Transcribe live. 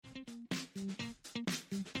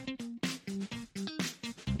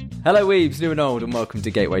Hello weebs, new and old, and welcome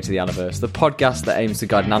to Gateway to the Universe, the podcast that aims to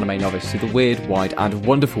guide an anime novice through the weird, wide, and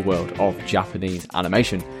wonderful world of Japanese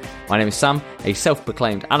animation. My name is Sam, a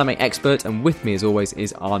self-proclaimed anime expert, and with me as always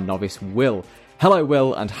is our novice Will. Hello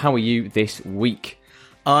Will, and how are you this week?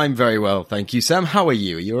 I'm very well, thank you, Sam. How are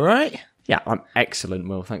you? Are you alright? Yeah, I'm excellent,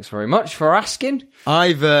 Will. Thanks very much for asking.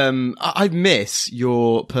 I miss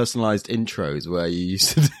your personalised intros where you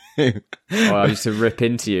used to do. Well, I used to rip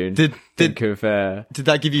into you and Did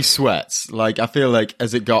that give you sweats? Like, I feel like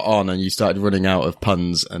as it got on and you started running out of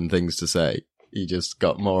puns and things to say, you just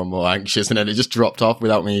got more and more anxious, and then it just dropped off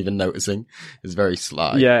without me even noticing. It's very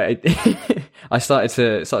sly. Yeah, I started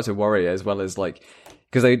to worry, as well as like,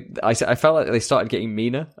 because I felt like they started getting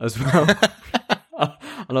meaner as well.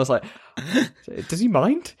 And I was like, does he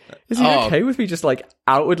mind? Is he okay with me just like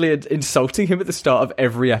outwardly insulting him at the start of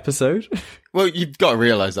every episode? Well, you've got to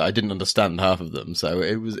realise that I didn't understand half of them, so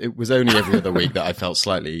it was only every other week that I felt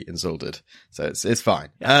slightly insulted. So it's fine.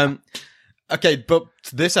 Yeah. Okay, but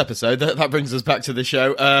this episode, that brings us back to the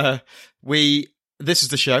show. This is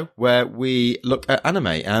the show where we look at anime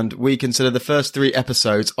and we consider the first 3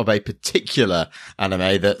 episodes of a particular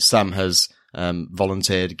anime that Sam has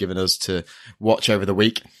volunteered, given us to watch over the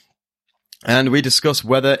week. And we discuss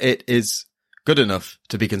whether it is good enough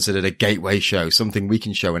to be considered a gateway show, something we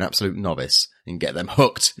can show an absolute novice and get them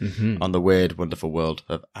hooked on the weird, wonderful world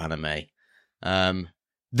of anime.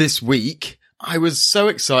 This week, I was so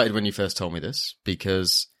excited when you first told me this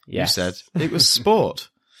because you said it was sport.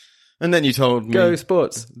 And then you told me Go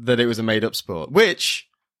sports. that it was a made-up sport, which,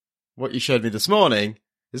 what you showed me this morning,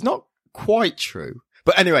 is not quite true.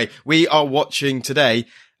 But anyway, we are watching today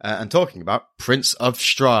and talking about Prince of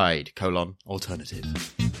Stride,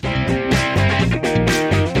 alternative.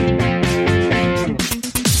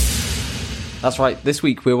 That's right, this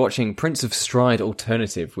week we're watching Prince of Stride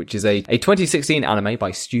Alternative, which is a 2016 anime by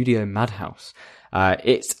Studio Madhouse.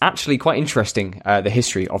 It's actually quite interesting, the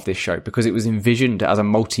history of this show, because it was envisioned as a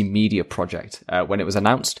multimedia project when it was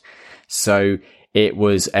announced. So it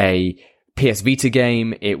was a PS Vita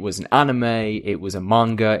game, it was an anime, it was a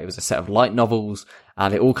manga, it was a set of light novels,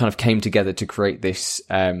 and it all kind of came together to create this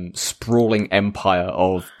sprawling empire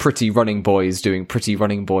of pretty running boys doing pretty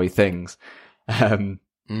running boy things.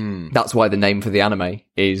 That's why the name for the anime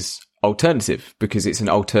is Alternative, because it's an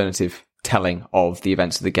alternative telling of the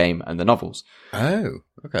events of the game and the novels. Oh,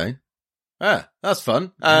 okay. That's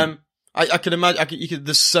fun. I can imagine,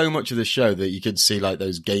 there's so much of the show that you could see like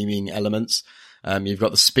those gaming elements. You've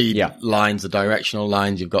got the speed lines, the directional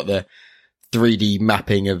lines, you've got the 3D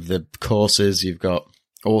mapping of the courses, you've got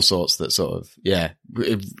all sorts that sort of,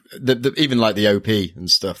 even like the OP and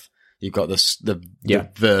stuff. You've got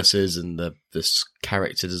the verses and the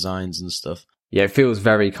character designs and stuff. Yeah, it feels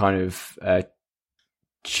very kind of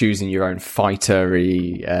choosing your own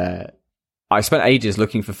fighter-y. I spent ages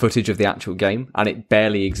looking for footage of the actual game, and it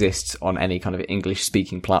barely exists on any kind of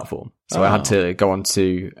English-speaking platform. So I had to go on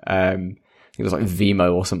to, I think it was like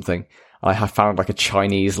Vimeo or something. I have found like a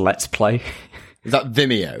Chinese Let's Play. Is that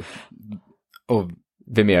Vimeo? Or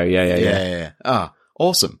Vimeo, yeah. Ah,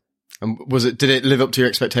 awesome. And did it live up to your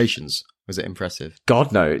expectations? Was it impressive?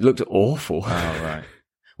 God, no, it looked awful. Oh, right.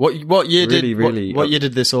 What year what year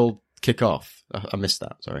did this all kick off? I missed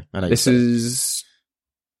that, sorry. This is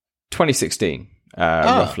 2016,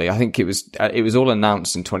 roughly. I think it was all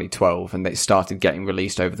announced in 2012, and it started getting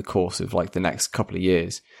released over the course of like the next couple of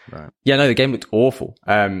years. Right. Yeah, no, the game looked awful.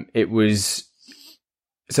 It's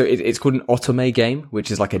called an otome game, which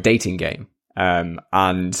is like a dating game.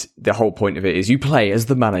 And the whole point of it is you play as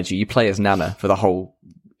the manager, you play as Nana for the whole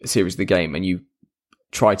series of the game, and you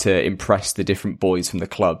try to impress the different boys from the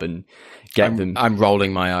club and get them. I'm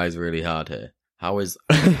rolling my eyes really hard here. How is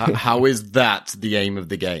that the aim of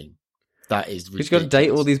the game? That is ridiculous. You've got to date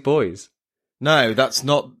all these boys. No, that's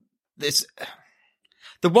not this.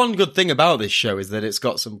 The one good thing about this show is that it's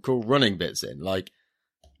got some cool running bits in. Like,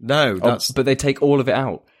 no, but they take all of it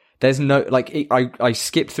out. There's no, like, I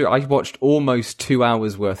skipped through, I watched almost 2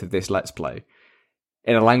 hours worth of this Let's Play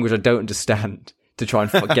in a language I don't understand to try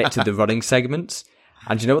and get to the running segments.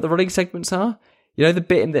 And do you know what the running segments are? You know the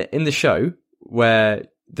bit in the show where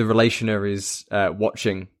the relationer is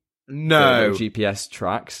watching the GPS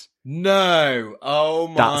tracks? No. Oh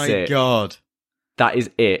my God. That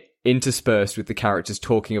is it, interspersed with the characters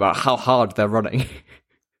talking about how hard they're running.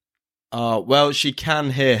 Well, she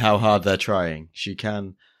can hear how hard they're trying. She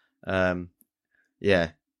can.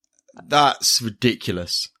 That's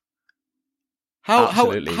ridiculous.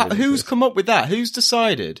 Who's come up with that? Who's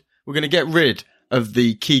decided we're going to get rid of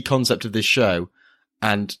the key concept of this show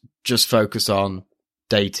and just focus on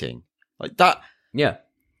dating like that? Yeah.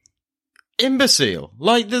 imbecile.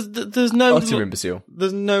 Like, there's no utter imbecile.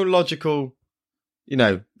 There's no logical,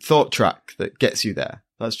 thought track that gets you there.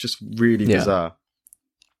 That's just really bizarre.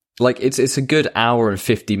 Like, it's a good hour and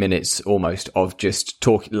 50 minutes almost of just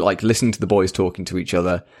talking, like listening to the boys talking to each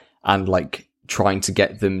other and like trying to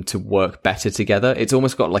get them to work better together. It's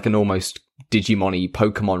almost got like an almost Digimon-y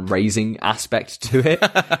Pokemon raising aspect to it,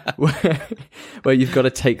 where you've got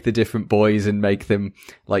to take the different boys and make them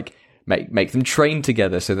like make them train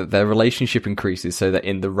together so that their relationship increases, so that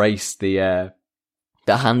in the race the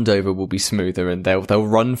handover will be smoother and they'll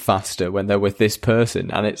run faster when they're with this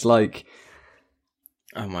person. And it's like,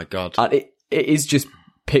 oh my god, and it is just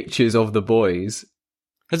pictures of the boys.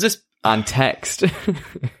 Has this and text?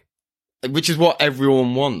 Which is what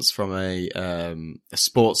everyone wants from a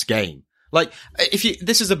sports game. Like,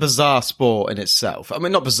 this is a bizarre sport in itself. I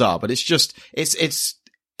mean, not bizarre, but it's just, it's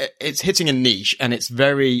hitting a niche, and it's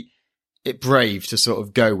very brave to sort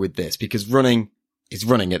of go with this, because running is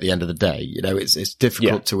running at the end of the day. It's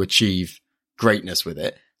difficult to achieve greatness with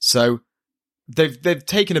it. So they've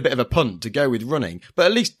taken a bit of a punt to go with running, but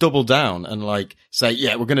at least double down and like say,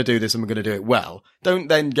 yeah, we're going to do this and we're going to do it well. Don't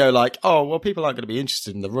then go like, oh, well, people aren't going to be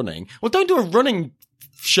interested in the running. Well, don't do a running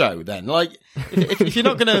show then. Like, if you're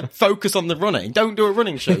not going to focus on the running, don't do a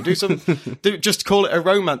running show. Just call it a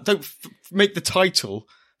romance. Don't make the title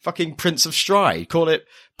fucking Prince of Stride. Call it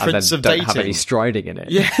Prince of Dating. Don't have any striding in it.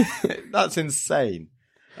 Yeah, that's insane.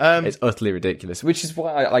 It's utterly ridiculous, which is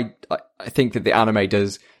why I think that the anime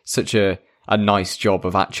does such a nice job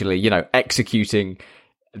of actually, executing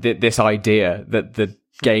this idea that the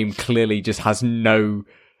game clearly just has no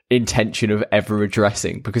intention of ever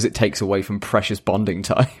addressing, because it takes away from precious bonding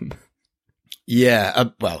time. Yeah,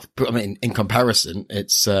 well, I mean, in comparison,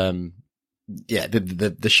 it's the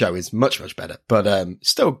show is much, much better, but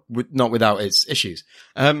still not without its issues.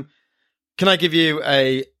 Can I give you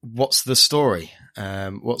what's the story?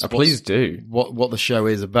 Please do. What the show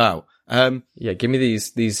is about. Give me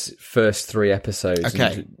these first 3 episodes.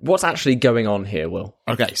 Okay. What's actually going on here, Will?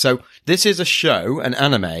 Okay, so this is a show, an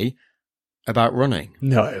anime, about running.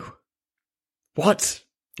 No. What?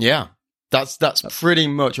 Yeah. That's pretty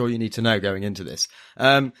much all you need to know going into this.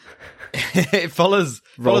 It follows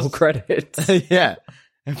roll credits. Yeah.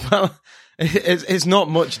 Well, it's not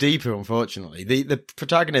much deeper, unfortunately. The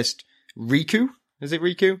protagonist, Riku, is it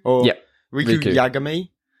Riku? Or Riku Yagami?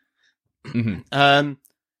 Mm-hmm.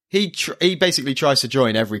 He basically tries to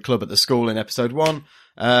join every club at the school in episode 1,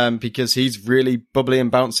 because he's really bubbly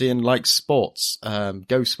and bouncy and likes sports,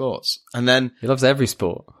 go sports. And then he loves every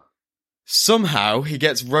sport. Somehow he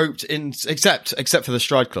gets roped in, except for the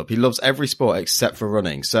Stride Club. He loves every sport except for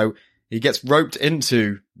running. So he gets roped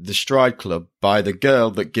into the Stride Club by the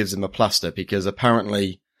girl that gives him a plaster, because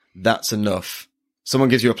apparently that's enough. Someone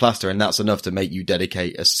gives you a plaster and that's enough to make you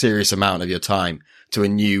dedicate a serious amount of your time to a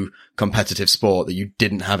new competitive sport that you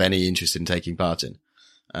didn't have any interest in taking part in.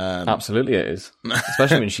 Absolutely it is.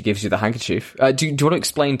 Especially when she gives you the handkerchief. Do you want to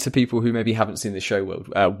explain to people who maybe haven't seen the show, Will,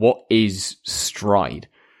 what is Stride?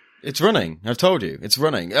 It's running. I've told you. It's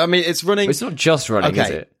running. I mean, it's running. But it's not just running, is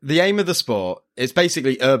it? The aim of the sport is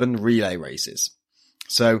basically urban relay races.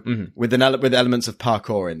 So with elements of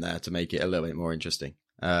parkour in there to make it a little bit more interesting.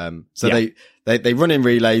 They run in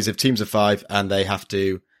relays of teams of 5, and they have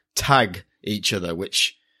to tag each other,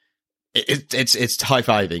 which it's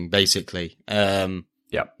high-fiving basically. And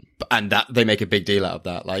that they make a big deal out of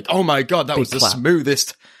that. Like, oh my god, that was the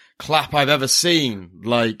smoothest clap I've ever seen.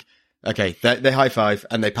 Like, okay, they high five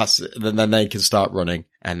and they pass it, then they can start running,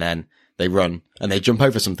 and then they run and they jump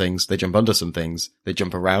over some things, they jump under some things, they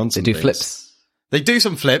jump around some things. They do flips. They do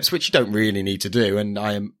some flips, which you don't really need to do, and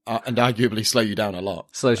and arguably slow you down a lot.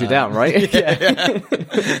 Slows you down, right? Yeah.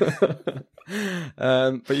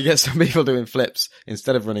 But you get some people doing flips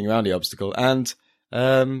instead of running around the obstacle, and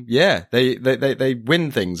they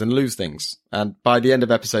win things and lose things. And by the end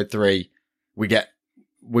of episode 3, we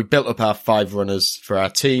built up our 5 runners for our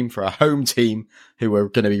team, for our home team, who we're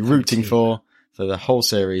going to be rooting for the whole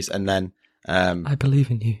series, and then I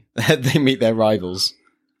believe in you. They meet their rivals.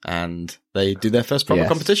 And they do their first proper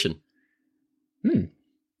competition.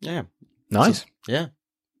 Yeah. Nice. So, yeah.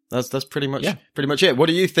 That's pretty much it. What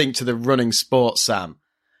do you think to the running sport, Sam?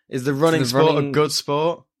 Is the running sport a good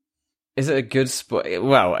sport? Is it a good sport?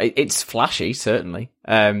 Well, it's flashy, certainly.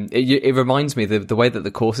 It reminds me, the way that the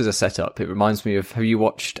courses are set up, it reminds me of, have you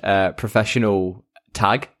watched professional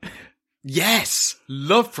tag? Yes!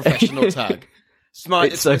 Love professional tag.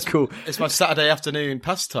 It's so cool. It's my Saturday afternoon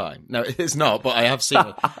pastime. No, it's not, but I have seen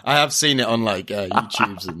it. I have seen it on like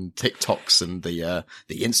YouTubes and TikToks and the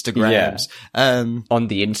Instagrams. On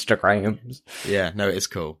the Instagrams. Yeah, no, it is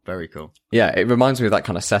cool. Very cool. Yeah, it reminds me of that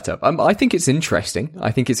kind of setup. I think it's interesting.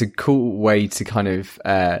 I think it's a cool way to kind of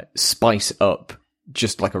spice up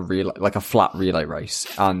just like a flat relay race.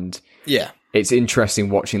 And yeah, it's interesting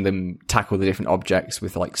watching them tackle the different objects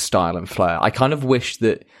with like style and flair. I kind of wish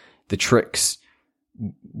that the tricks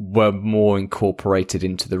were more incorporated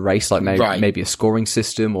into the race, like maybe a scoring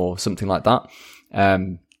system or something like that.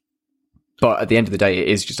 But at the end of the day, it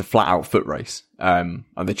is just a flat out foot race. And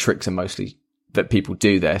the tricks are mostly that people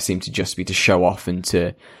do there seem to just be to show off and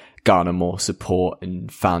to garner more support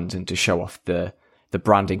and fans and to show off the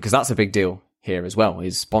branding. Cause that's a big deal here as well,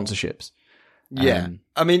 is sponsorships. Yeah.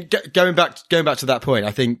 I mean, going back to that point,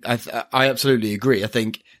 I think I absolutely agree. I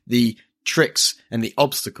think the tricks and the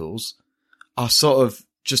obstacles are sort of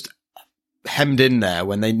just hemmed in there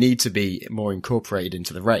when they need to be more incorporated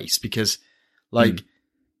into the race, because like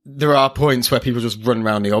there are points where people just run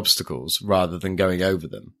around the obstacles rather than going over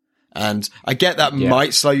them. And I get that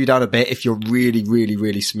might slow you down a bit if you're really, really,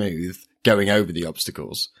 really smooth going over the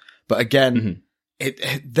obstacles. But again,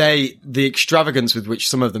 the extravagance with which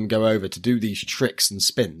some of them go over to do these tricks and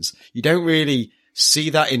spins, you don't really see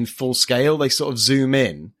that in full scale. They sort of zoom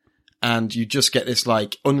in and you just get this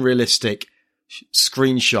like unrealistic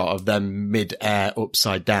screenshot of them mid-air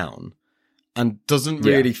upside down and doesn't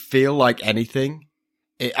really feel like anything.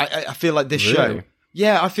 I feel like this show.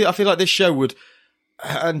 Yeah, I feel like this show would,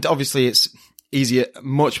 and obviously it's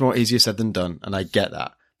much more easier said than done, and I get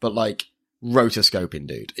that. But like rotoscoping,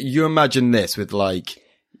 dude, you imagine this with like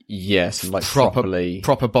like proper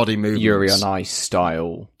body movements, Yuri on Ice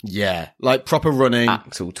style. Yeah, like proper running,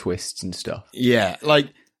 axle twists and stuff. Yeah, like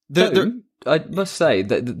I must say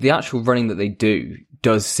that the actual running that they do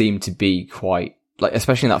does seem to be quite, like,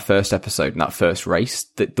 especially in that first episode, in that first race,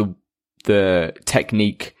 that the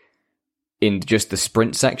technique in just the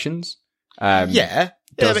sprint sections, it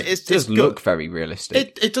does look very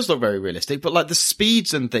realistic. It does look very realistic, but like the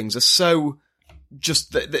speeds and things are so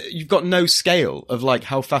just you've got no scale of like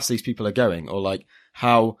how fast these people are going or like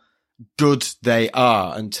how good they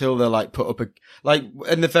are until they're like put up like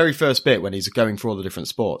in the very first bit when he's going for all the different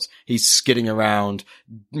sports, he's skidding around,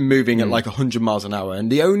 moving at like 100 miles an hour.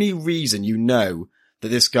 And the only reason you know that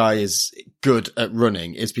this guy is good at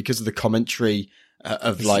running is because of the commentary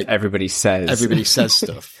of like everybody says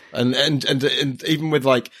stuff. And even with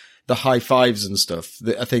like the high fives and stuff,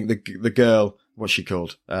 I think the girl, what's she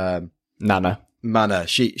called? Mana,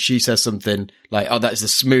 she says something like, "Oh, that's the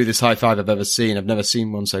smoothest high five I've ever seen. I've never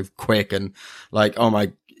seen one so quick." And like, oh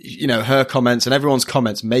my, her comments and everyone's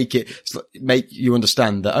comments make you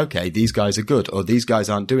understand that, okay, these guys are good or these guys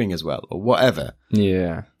aren't doing as well or whatever.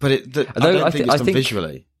 Yeah. But I don't think it's done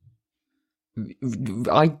visually.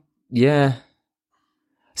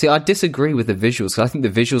 See, I disagree with the visuals. I think the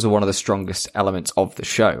visuals are one of the strongest elements of the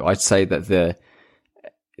show. I'd say that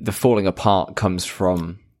the falling apart comes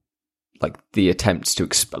from like the attempts to,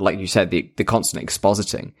 like you said, the constant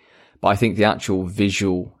expositing. But I think the actual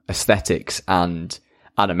visual aesthetics and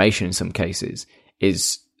animation in some cases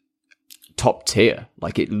is top tier.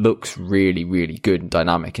 Like it looks really, really good and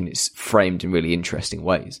dynamic, and it's framed in really interesting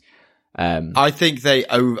ways. I think they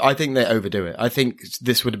overdo it. I think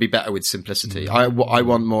this would be better with simplicity. I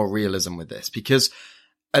want more realism with this, because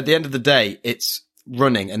at the end of the day, it's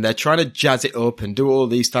running and they're trying to jazz it up and do all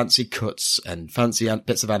these fancy cuts and fancy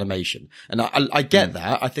bits of animation. And I get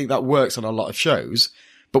that. I think that works on a lot of shows,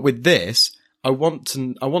 but with this, I want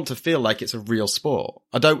to feel like it's a real sport.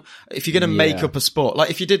 If you're going to make up a sport,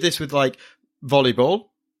 like if you did this with like volleyball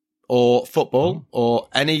or football or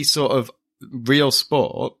any sort of real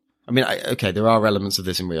sport, I mean, okay, there are elements of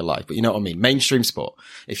this in real life, but you know what I mean? Mainstream sport.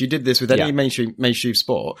 If you did this with any mainstream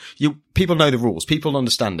sport, people know the rules. People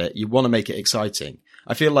understand it. You want to make it exciting.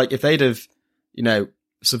 I feel like if they'd have,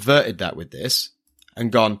 subverted that with this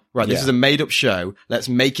and gone, right, this is a made up show. Let's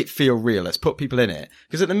make it feel real. Let's put people in it.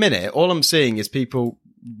 Because at the minute, all I'm seeing is people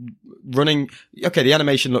running. Okay, the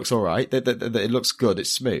animation looks all right. It looks good.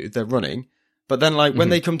 It's smooth. They're running. But then like when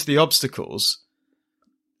they come to the obstacles,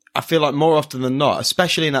 I feel like more often than not,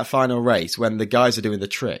 especially in that final race when the guys are doing the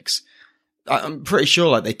tricks, I'm pretty sure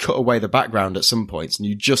like they cut away the background at some points and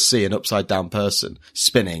you just see an upside down person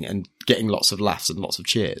spinning and getting lots of laughs and lots of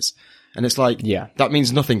cheers. And it's like, that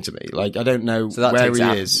means nothing to me. Like, I don't know where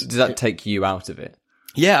he is. Does that take you out of it?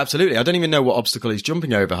 Yeah, absolutely. I don't even know what obstacle he's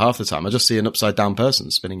jumping over half the time. I just see an upside down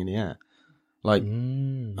person spinning in the air. Like,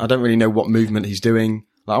 I don't really know what movement he's doing.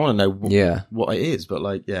 Like, I want to know Yeah. what it is, but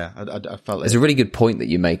like, yeah, I felt There's a really good point that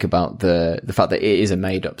you make about the fact that it is a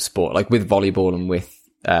made up sport. Like with volleyball and with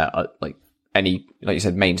like any, like you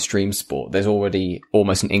said, mainstream sport, there's already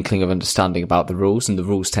almost an inkling of understanding about the rules, and the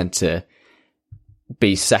rules tend to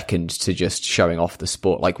be second to just showing off the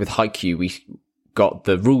sport. Like with Haikyu, we got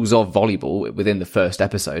the rules of volleyball within the first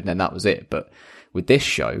episode, and then that was it. But with this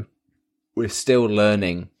show, we're still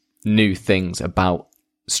learning new things about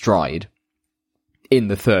Stride in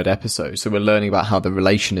the third episode. So we're learning about how the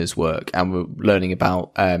relationers work, and we're learning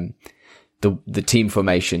about the team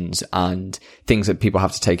formations and things that people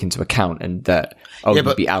have to take into account, and that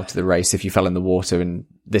you'd be out of the race if you fell in the water and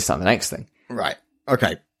this, that, and the next thing. Right.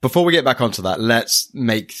 Okay. Before we get back onto that, let's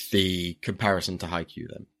make the comparison to Haikyu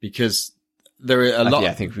then, because there are a lot. Yeah,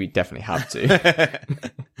 I think we definitely have to.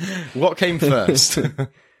 What came first?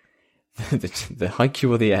 the Haikyu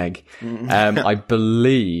or the egg? I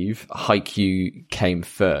believe Haikyu came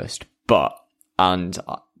first, and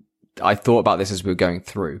I thought about this as we were going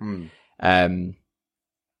through.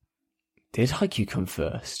 Did Haikyu come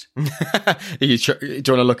first? Do you want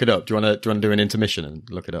to look it up? Do you want to do an intermission and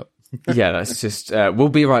look it up? Yeah, let's just. We'll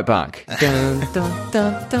be right back. Dun, dun,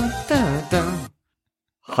 dun, dun, dun, dun.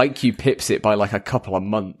 Haikyu pips it by like a couple of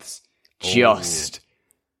months. Just.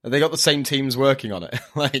 Have they got the same teams working on it?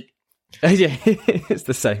 Like, yeah, it's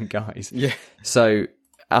the same guys. Yeah. So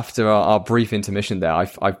after our brief intermission there, I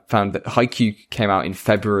found that Haikyu came out in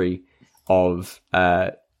February of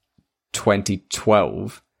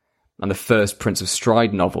 2012, and the first Prince of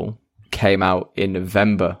Stride novel came out in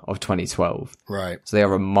November of 2012. Right. So they are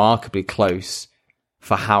remarkably close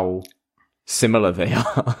for how similar they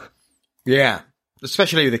are. Yeah.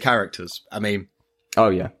 Especially with the characters. I mean, oh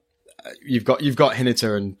yeah, you've got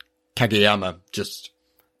Hinata and Kageyama, just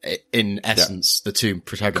in essence, the two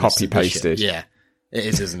protagonists. Copy pasted. Yeah, it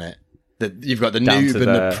is, isn't it? You've got the Down noob to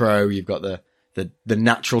and the pro. You've got the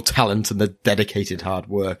natural talent and the dedicated hard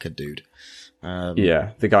worker dude.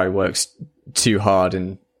 Yeah, the guy who works too hard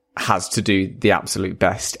and has to do the absolute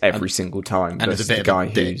best every single time. And is a bit the guy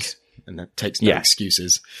of a dick who's and that takes no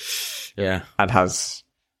excuses. Yeah, and has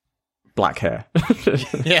black hair.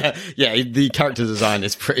 yeah. The character design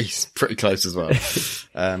is pretty close as well.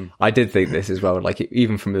 I did think this as well. Like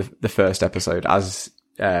even from the first episode, as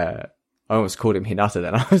I almost called him Hinata.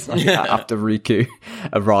 Then I was like, after Riku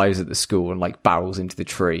arrives at the school and like barrels into the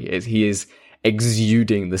tree, he is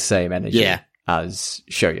exuding the same energy as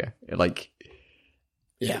Shoyo. Like,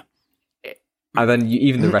 yeah. And then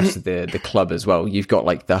even the rest of the club as well. You've got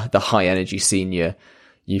like the high energy senior.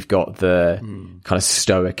 You've got the kind of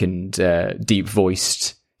stoic and deep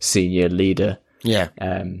voiced senior leader. Yeah.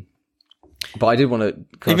 But I did want to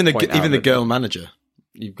even the girl manager.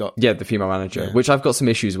 You've got the female manager, which I've got some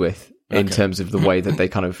issues with in terms of the way that they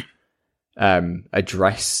kind of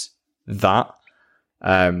address that,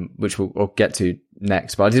 which we'll get to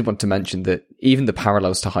next. But I did want to mention that even the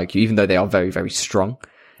parallels to Haikyu, even though they are very, very strong,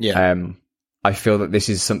 I feel that this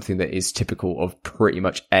is something that is typical of pretty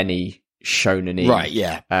much any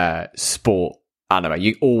shonen-y sport anime.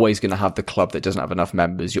 You're always going to have the club that doesn't have enough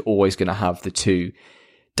members. You're always going to have the two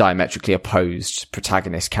diametrically opposed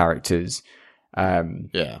protagonist characters.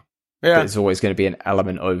 There's always going to be an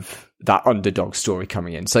element of that underdog story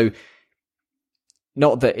coming in. So,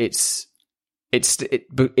 not that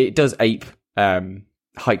but it does ape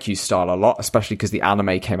Haikyuu style a lot, especially because the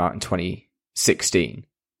anime came out in 2016.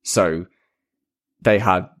 So they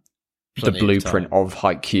had the blueprint of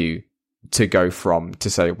Haikyu to go from to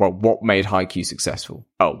say, well, what made Haikyu successful?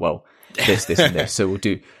 Oh, well, this, and this. So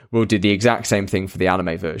we'll do the exact same thing for the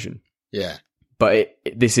anime version. Yeah. But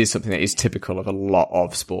this is something that is typical of a lot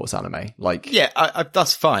of sports anime. Like, I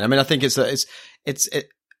that's fine. I mean, I think it's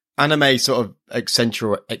anime sort of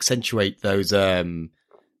accentuate those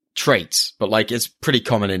traits, but like it's pretty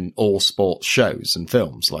common in all sports shows and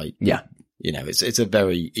films. Like, it's a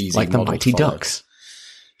very easy like the model Mighty to follow. Ducks.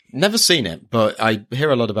 Never seen it, but I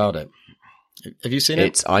hear a lot about it. Have you seen it?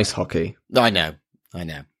 It's ice hockey. I know.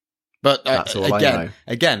 But that's all I know.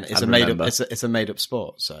 Again, it's a made up. It's a made up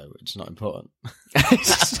sport, so it's not important.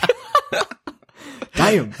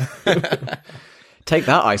 Damn. Take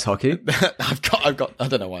that, ice hockey. I've got. I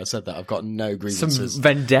don't know why I said that. I've got no grievances. Some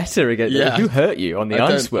vendetta against who hurt you on the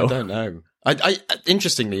ice, Will? I don't know. I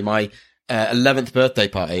interestingly, my 11th birthday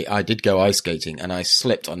party, I did go ice skating, and I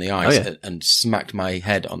slipped on the ice and smacked my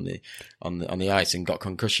head on the ice and got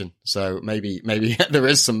concussion. So maybe there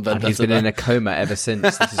is some vendetta. And he's been in a coma ever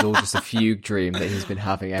since. This is all just a fugue dream that he's been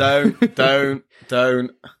having. Don't.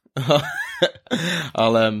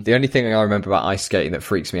 I'll The only thing I remember about ice skating that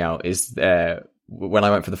freaks me out is when I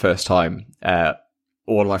went for the first time,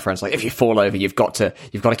 all of my friends, like, if you fall over, you've got to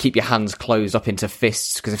keep your hands closed up into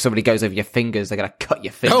fists, because if somebody goes over your fingers, they're going to cut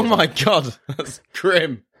your fingers. Oh my God, that's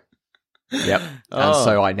grim. Yep. And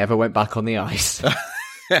so I never went back on the ice.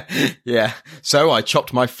 Yeah. So I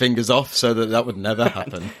chopped my fingers off so that would never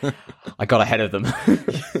happen. I got ahead of them.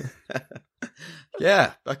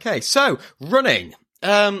 Yeah. Okay. So running.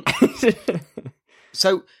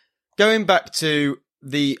 So going back to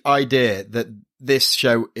the idea that this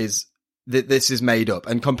show is that this is made up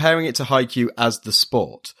and comparing it to Haikyu as the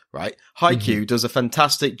sport, right? Haikyu does a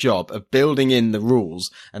fantastic job of building in the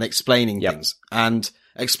rules and explaining things and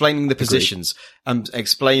explaining the positions and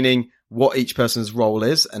explaining what each person's role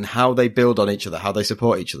is and how they build on each other, how they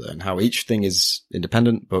support each other, and how each thing is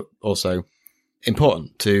independent but also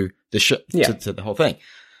important to the to the whole thing.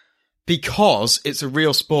 Because it's a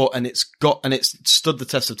real sport and it's stood the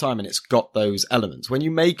test of time and it's got those elements. When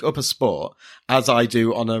you make up a sport, as I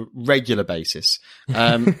do on a regular basis,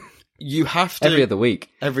 you have to every other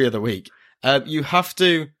week, you have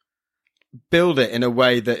to build it in a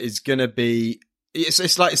way that is going to be.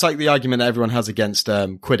 It's like the argument that everyone has against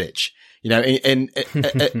Quidditch. You know, in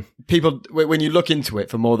people when you look into it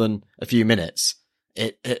for more than a few minutes.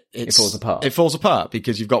 It falls apart. It falls apart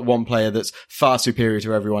because you've got one player that's far superior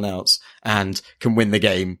to everyone else and can win the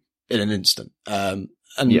game in an instant. And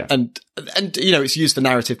you know, it's used for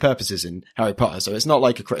narrative purposes in Harry Potter. So it's not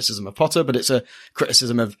like a criticism of Potter, but it's a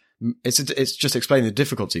criticism of, it's just explaining the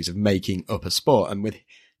difficulties of making up a sport. And with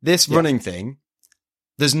this running thing,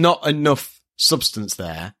 there's not enough substance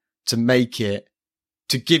there to make it,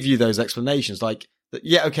 to give you those explanations. Like,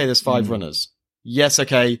 yeah, okay, there's 5 runners. Yes,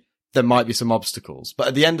 okay, there might be some obstacles, but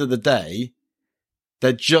at the end of the day,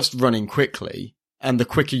 they're just running quickly, and the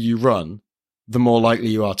quicker you run, the more likely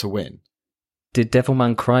you are to win. Did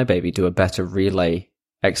Devilman Crybaby do a better relay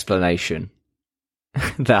explanation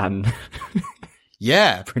than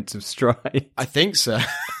Prince of Stride? I think so.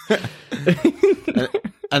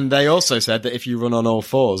 And they also said that if you run on all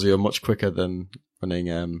fours, you're much quicker than running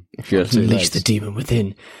if you unleash the demon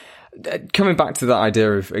within. Coming back to that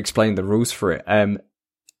idea of explaining the rules for it,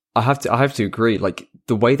 I have to agree. Like,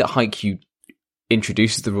 the way that Haikyu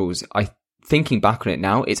introduces the rules, thinking back on it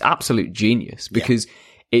now, it's absolute genius because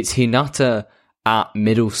it's Hinata at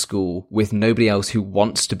middle school with nobody else who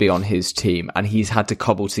wants to be on his team, and he's had to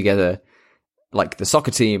cobble together like the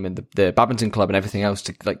soccer team and the badminton club and everything else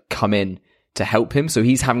to like come in to help him. So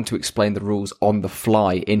he's having to explain the rules on the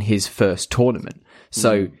fly in his first tournament.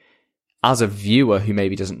 So as a viewer who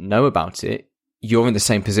maybe doesn't know about it, you're in the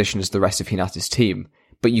same position as the rest of Hinata's team,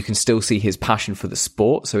 but you can still see his passion for the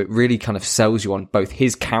sport. So it really kind of sells you on both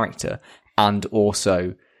his character and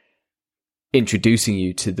also introducing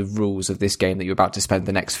you to the rules of this game that you're about to spend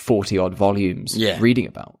the next 40 odd volumes reading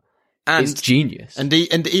about. And it's genius. And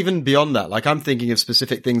even beyond that, like, I'm thinking of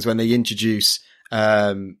specific things when they introduce,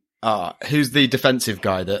 who's the defensive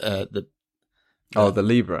guy that, the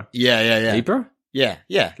Libra. Yeah. Libra? Yeah.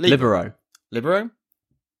 Libero.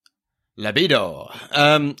 Libido.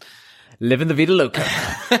 Living the vida loca.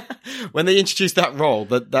 When they introduce that role,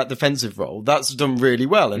 that defensive role, that's done really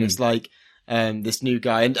well. And it's like, this new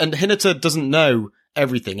guy, and Hinata doesn't know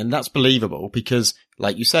everything, and that's believable because,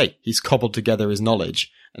 like you say, he's cobbled together his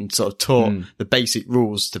knowledge and sort of taught the basic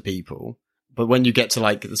rules to people. But when you get to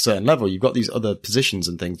like a certain level, you've got these other positions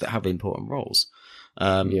and things that have important roles.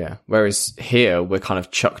 Whereas here we're kind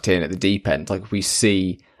of chucked in at the deep end. Like, we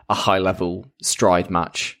see a high level stride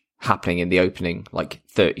match happening in the opening like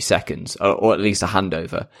 30 seconds or at least a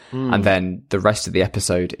handover, and then the rest of the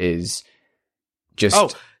episode is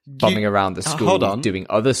just bumming around the school doing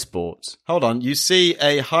other sports. Hold on, you see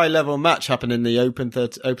a high level match happen in the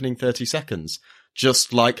opening 30 seconds,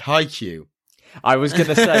 just like Haikyu. I was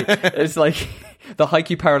gonna say, it's like the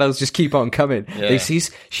Haikyu parallels just keep on coming. She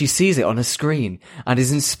sees it on a screen and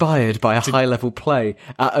is inspired by a high level play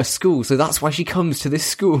at a school, so that's why she comes to this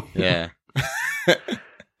school. Yeah.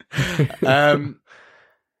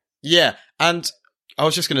 And I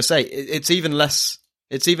was just going to say, it's even less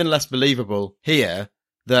believable here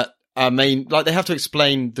that our main, like, they have to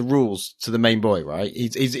explain the rules to the main boy, right? He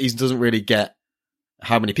doesn't really get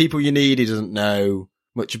how many people you need. He doesn't know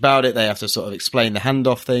much about it. They have to sort of explain the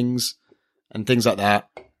handoff things and things like that.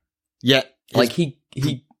 Yet, like,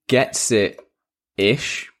 he gets it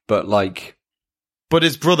ish, but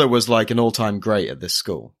his brother was like an all-time great at this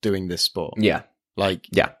school doing this sport. Yeah.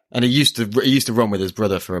 And he used to run with his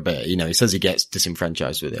brother for a bit. You know, he says he gets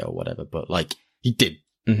disenfranchised with it or whatever, but like, he did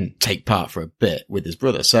take part for a bit with his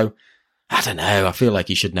brother. So I don't know. I feel like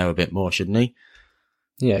he should know a bit more, shouldn't he?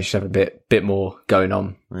 Yeah, he should have a bit more going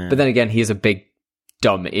on. Yeah. But then again, he is a big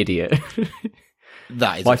dumb idiot.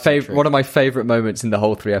 That is my absolutely favorite. true. One of my favorite moments in the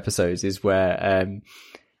whole 3 episodes is where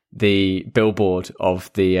the billboard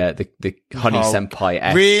of the Honey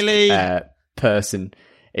Senpai really? Person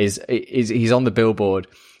is he's on the billboard,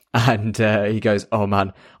 and he goes, "Oh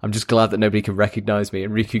man, I'm just glad that nobody can recognize me."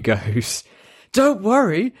 And Riku goes, "Don't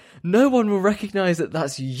worry, no one will recognize that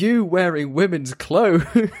that's you wearing women's clothes."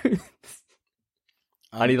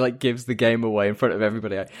 And he like gives the game away in front of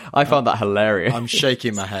everybody. I found that hilarious. I'm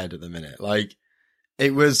shaking my head at the minute. Like,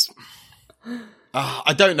 it was.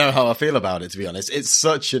 I don't know how I feel about it, to be honest. It's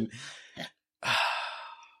such an.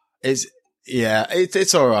 It's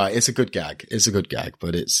all right. It's a good gag.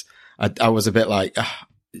 But I was a bit like,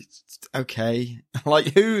 it's okay. Like,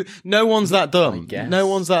 who? No one's that dumb. No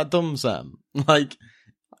one's that dumb, Sam. Like.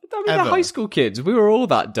 I mean, they're high school kids. We were all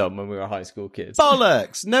that dumb when we were high school kids.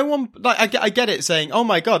 Bollocks! No one, like, I get it saying, "Oh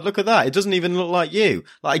my god, look at that! It doesn't even look like you."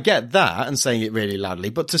 Like, I get that and saying it really loudly,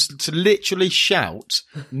 but to literally shout,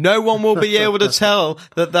 no one will be able to tell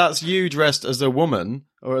that that's you dressed as a woman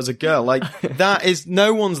or as a girl. Like, that is,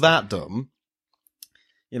 no one's that dumb.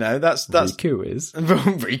 You know, that's Riku is.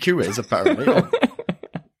 Riku is apparently.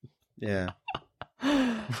 Yeah.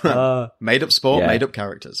 Made up sport, made up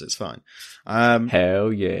characters. It's fine.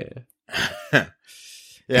 Hell yeah.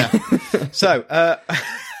 Yeah. So, I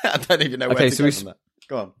don't even know where to go from that.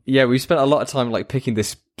 Go on. Yeah, we spent a lot of time like picking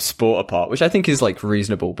this sport apart, which I think is like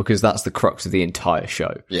reasonable because that's the crux of the entire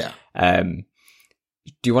show. Yeah. Do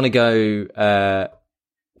you want to go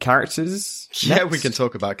characters? Yeah, next? we can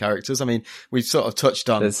talk about characters. I mean, we've sort of touched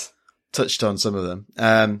on some of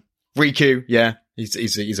them. Riku, yeah,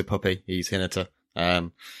 he's a puppy. He's Hinata.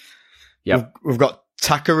 Yeah, we've got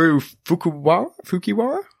Takaru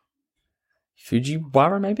Fujiwara,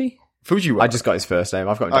 maybe? Fujiwara. I just got his first name.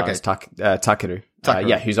 I've got him down as Takaru.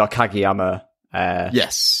 Takaru. Who's our Kageyama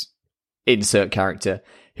yes. insert character,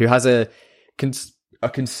 who has a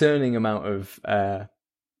concerning amount of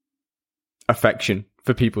affection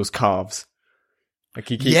for people's calves. Like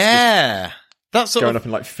he keeps that's sort going of up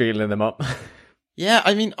and like feeling them up. Yeah,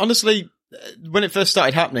 I mean, honestly, when it first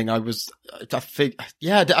started happening, I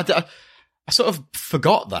sort of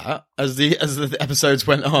forgot that as the episodes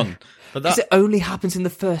went on. But Because it only happens in the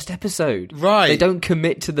first episode. Right. They don't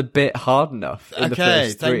commit to the bit hard enough in the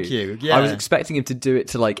first 3. Thank you. Yeah. I was expecting him to do it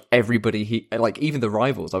to like everybody, like even the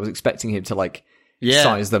rivals. I was expecting him to like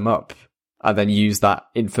size them up and then use that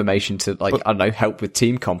information to like, I don't know, help with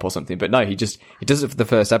team comp or something. But no, he does it for the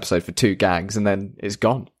first episode for 2 gags and then it's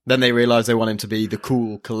gone. Then they realise they want him to be the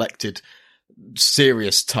cool, collected,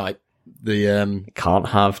 serious type. The Can't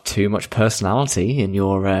have too much personality in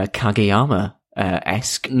your Kageyama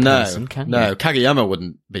esque person, can you? No, Kageyama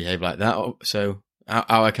wouldn't behave like that, so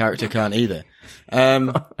our character can't either.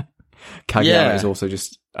 Kageyama is also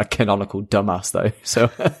just a canonical dumbass, though, so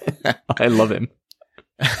I love him.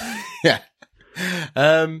 Yeah.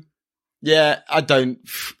 I don't.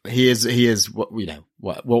 He is. What we know.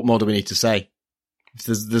 What more do we need to say?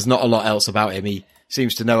 There's not a lot else about him. He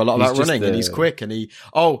seems to know a lot about running, and he's quick, and he.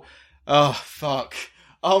 Oh fuck!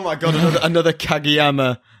 Oh my god! Another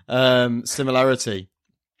Kageyama similarity.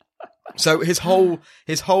 So his whole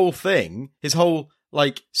thing, his whole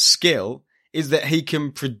like skill is that he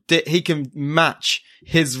can match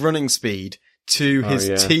his running speed to his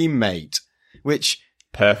teammate, which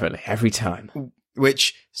perfectly every time.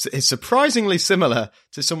 Which is surprisingly similar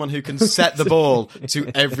to someone who can set the ball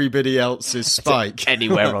to everybody else's spike.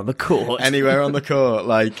 Anywhere on the court. Anywhere on the court.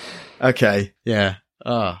 Like, okay, yeah.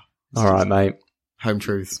 All right, mate. Home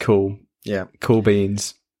truth. Cool. Yeah. Cool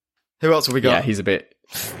beans. Who else have we got? Yeah, he's a bit...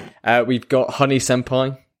 we've got Honey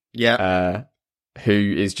Senpai. Yeah. Who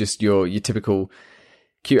is just your typical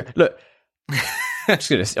cute... Look... I'm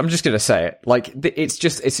just gonna say it. Like,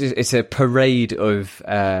 it's a parade of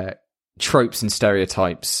tropes and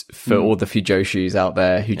stereotypes for all the Fujoshis out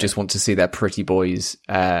there who just want to see their pretty boys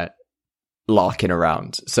larking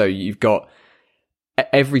around. So you've got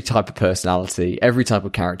every type of personality, every type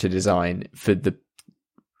of character design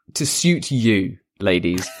to suit you,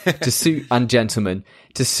 ladies, to suit and gentlemen,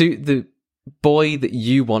 to suit the boy that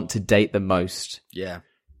you want to date the most. Yeah,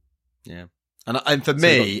 yeah. And for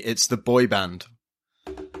me, it's the boy band.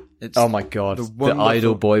 It's oh my god, the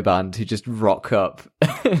idol boy band who just rock up.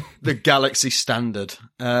 The Galaxy Standard.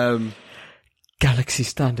 Galaxy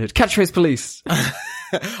Standard. Catchphrase Police.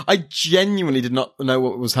 I genuinely did not know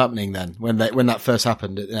what was happening then when that first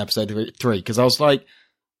happened in episode 3, because I was like,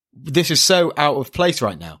 this is so out of place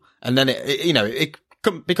right now. And then it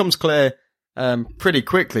becomes clear pretty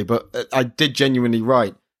quickly, but I did genuinely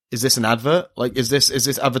write, is this an advert? Like, is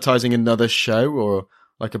this advertising another show, or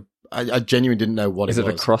like I genuinely didn't know what it was. Is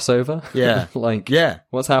it a crossover? Yeah. Like,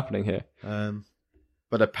 what's happening here?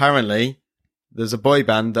 but apparently there's a boy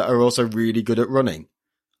band that are also really good at running.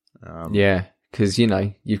 Yeah, because,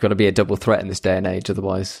 you've got to be a double threat in this day and age,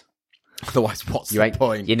 otherwise. Otherwise, what's the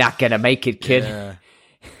point? You're not going to make it, kid. Yeah.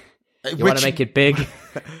 You want to make it big?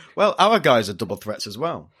 Well, our guys are double threats as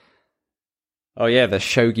well. Oh, yeah, they're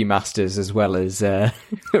shogi masters as well as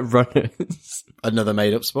runners. Another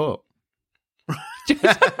made-up sport.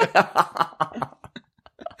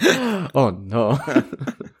 Oh, no.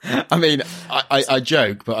 I mean, I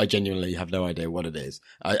joke, but I genuinely have no idea what it is.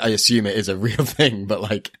 I assume it is a real thing, but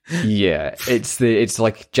like... Yeah, it's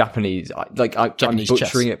like Japanese. Japanese I'm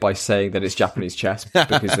butchering chess. it by saying that it's Japanese chess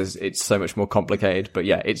because it's so much more complicated. But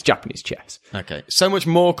yeah, it's Japanese chess. Okay. So much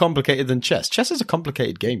more complicated than chess. Chess is a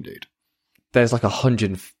complicated game, dude. There's like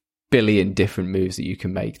 100 billion different moves that you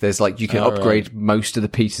can make. There's like, you can upgrade most of the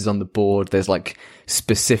pieces on the board. There's like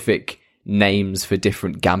specific names for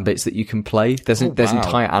different gambits that you can play. There's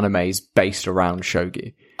entire animes based around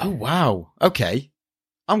shogi. Oh, wow. Okay.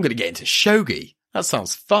 I'm going to get into shogi. That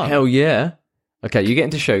sounds fun. Hell yeah. Okay, you get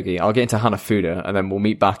into shogi, I'll get into Hanafuda, and then we'll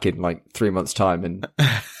meet back in like 3 months' time and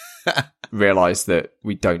realize that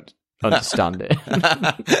we don't understand it.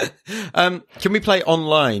 Can we play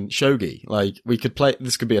online shogi? Like, we could play,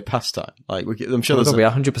 this could be a pastime. Like, I'm sure we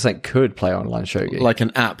 100% could play online shogi. Like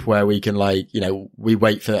an app where we can we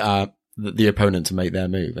wait for the opponent to make their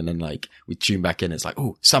move, and then like we tune back in. It's like,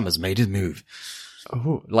 oh, Summer's made his move.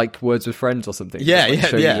 Oh, like Words with Friends or something. Yeah,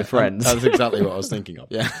 like yeah. With friends. That's exactly what I was thinking of.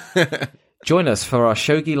 Yeah. Join us for our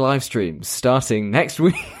shogi live streams starting next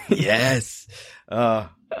week. Yes. I'm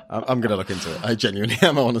going to look into it. I genuinely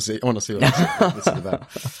am. I want to see what this is about.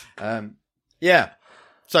 Yeah.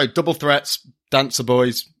 So double threats, dancer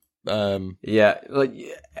boys. Yeah, like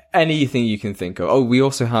anything you can think of. Oh, we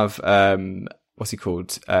also have what's he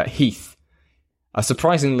called? Heath. A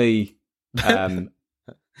surprisingly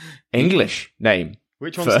English name.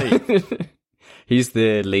 Which one's he? He's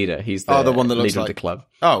the leader. He's the one that looks leader like of the club.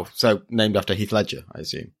 Oh, so named after Heath Ledger, I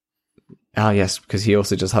assume. Ah, yes, because he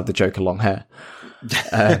also does have the Joker long hair.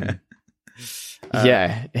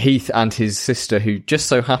 Yeah, Heath and his sister, who just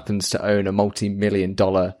so happens to own a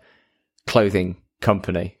multi-million-dollar clothing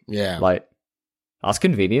company. Yeah, like that's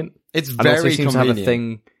convenient. It's and very also seems convenient. to have a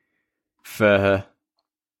thing for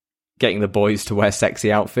getting the boys to wear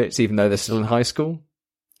sexy outfits, even though they're still in high school.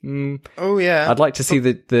 Oh yeah, I'd like to see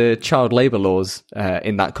the child labour laws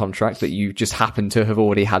in that contract that you just happen to have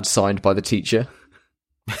already had signed by the teacher.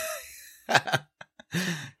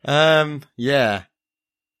 Yeah.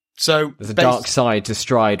 So there's a dark side to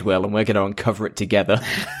Stride, Will, and we're going to uncover it together.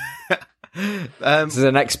 This is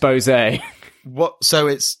an expose. What? So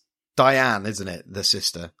it's Diane, isn't it? The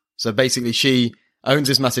sister. So basically, she owns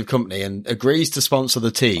this massive company and agrees to sponsor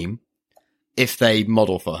the team if they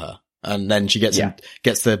model for her, and then she gets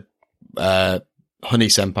the Honey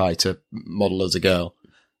Senpai to model as a girl,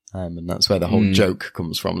 and that's where the whole joke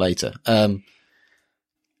comes from later.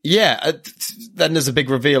 Yeah, then there's a big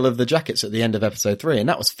reveal of the jackets at the end of episode 3, and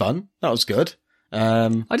that was fun. That was good.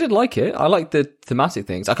 I did like it. I like the thematic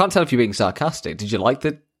things. I can't tell if you're being sarcastic. Did you like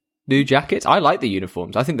the new jackets? I like the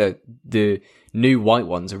uniforms. I think the new white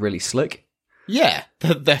ones are really slick. Yeah,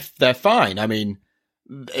 they're fine. I mean,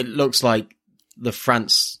 it looks like the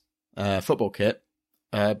France football kit,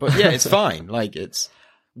 but yeah, it's fine. Like, it's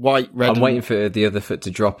white, red. I'm waiting for the other foot to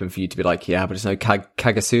drop and for you to be like, yeah, but it's no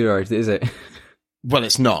Kagasura, is it? Well,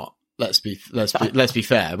 it's not. Let's be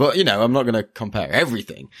fair. But I'm not going to compare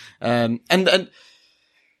everything. And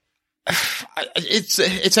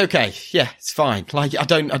it's okay. Yeah, it's fine. Like, I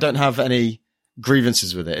don't have any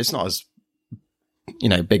grievances with it. It's not as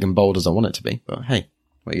big and bold as I want it to be. But hey,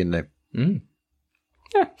 what are you going to do?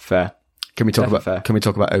 Yeah, fair. Can we talk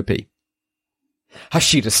about OP?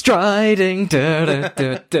 Hashira striding. Da, da,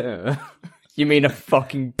 da, da. You mean a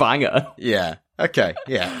fucking banger? Yeah. Okay.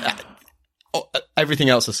 Yeah. Everything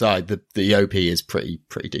else aside, the OP is pretty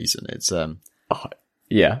decent. It's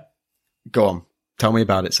yeah. Go on, tell me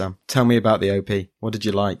about it, Sam. Tell me about the OP. What did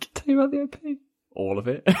you like? Tell me about the OP. All of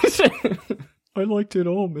it. I liked it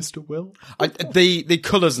all, Mr. Will. The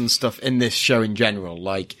colours and stuff in this show in general,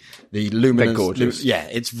 like the luminous, they're gorgeous. Yeah,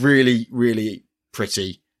 it's really, really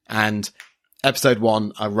pretty. And episode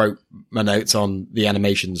 1, I wrote my notes on the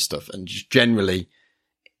animation stuff, and just generally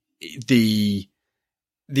the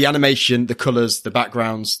animation, the colours, the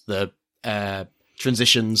backgrounds, the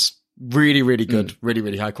transitions, really, really good, really,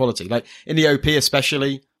 really high quality. Like in the OP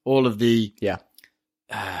especially, all of the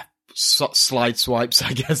slide swipes,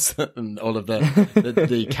 I guess, and all of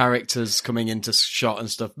the characters coming into shot and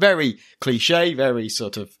stuff. Very cliche, very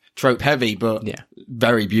sort of trope heavy, but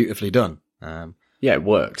very beautifully done. Yeah, it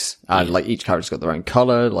works. And like each character's got their own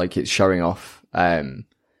colour, like it's showing off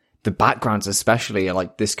The backgrounds especially are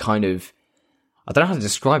like this kind of, I don't know how to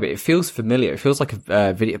describe it. It feels familiar. It feels like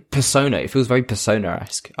a video Persona. It feels very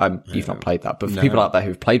Persona-esque. You've not played that, but for people out there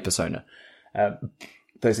who've played Persona,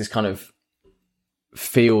 there's this kind of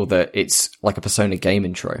feel that it's like a Persona game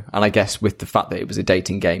intro. And I guess with the fact that it was a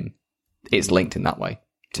dating game, it's linked in that way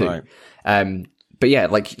too. Right. But yeah,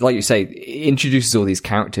 like you say, it introduces all these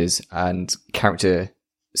characters and character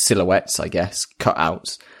silhouettes, I guess,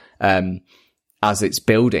 cutouts, as it's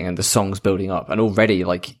building and the song's building up. And already,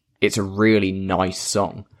 like, it's a really nice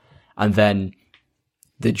song. And then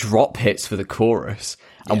the drop hits for the chorus,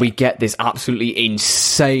 and we get this absolutely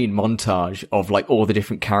insane montage of like all the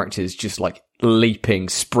different characters just like leaping,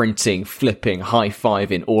 sprinting, flipping,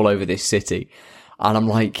 high-fiving all over this city. And I'm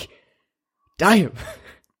like, damn.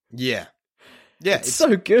 Yeah. It's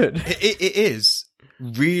so good. It is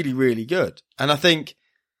really, really good. And I think,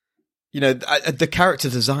 the character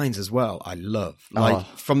designs as well, I love. Like,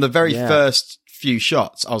 from the very first few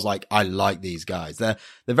shots, I was like, I like these guys. They're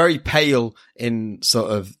very pale in sort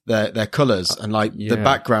of their colours, and like the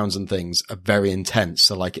backgrounds and things are very intense.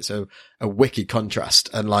 So like it's a wicked contrast,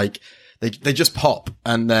 and like they just pop,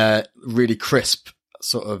 and they're really crisp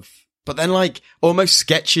sort of, but then like almost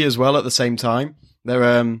sketchy as well at the same time.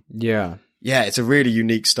 They're yeah, it's a really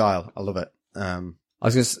unique style. I love it. I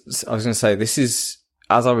was gonna say, this is,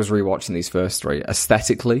 as I was rewatching these first three,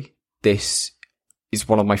 aesthetically, this is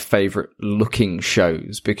one of my favourite looking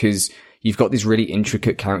shows, because you've got these really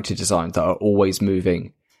intricate character designs that are always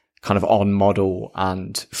moving kind of on model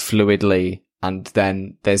and fluidly. And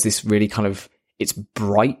then there's this really kind of, it's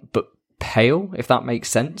bright but pale, if that makes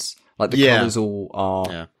sense. Like the colours all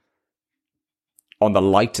are on the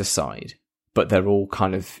lighter side, but they're all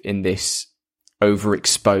kind of in this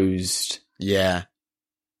overexposed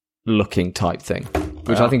looking type thing,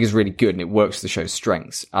 which I think is really good, and it works to the show's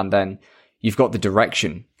strengths. And then you've got the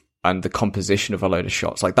direction and the composition of a load of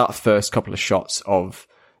shots, like that first couple of shots of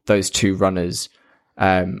those two runners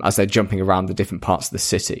as they're jumping around the different parts of the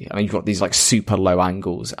city. I mean, you've got these like super low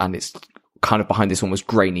angles, and it's kind of behind this almost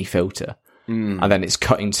grainy filter, and then it's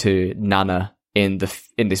cutting to Nana in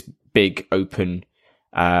this big open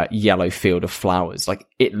yellow field of flowers. Like,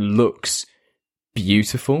 it looks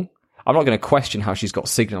beautiful. I'm not going to question how she's got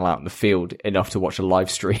signal out in the field enough to watch a live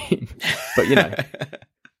stream, but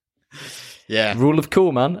rule of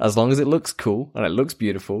cool, man. As long as it looks cool and it looks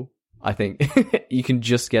beautiful, I think you can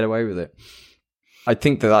just get away with it. I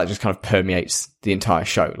think that just kind of permeates the entire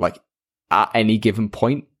show. Like, at any given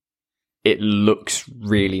point, it looks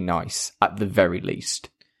really nice at the very least.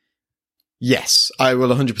 Yes, I will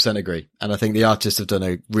 100% agree. And I think the artists have done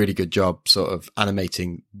a really good job sort of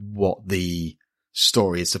animating what the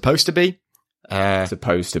story is supposed to be.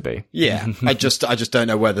 Yeah. I just don't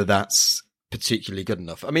know whether that's particularly good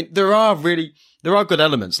enough. I mean, there are good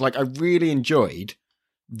elements. Like, I really enjoyed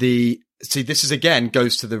this is again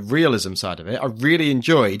goes to the realism side of it. I really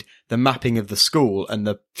enjoyed the mapping of the school and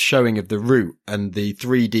the showing of the route and the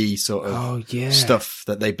 3D sort of stuff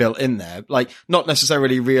that they built in there. Like, not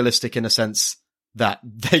necessarily realistic in a sense that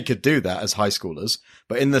they could do that as high schoolers,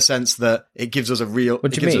 but in the sense that it gives us a real.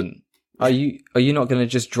 What do you mean? Are you not going to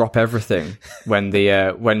just drop everything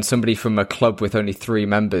when somebody from a club with only 3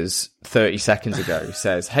 members 30 seconds ago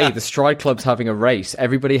says, "Hey, the Stride Club's having a race.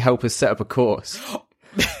 Everybody help us set up a course."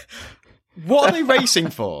 What are they racing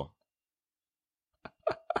for?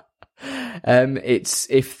 It's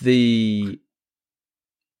if the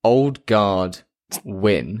old guard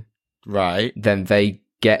win, right, then they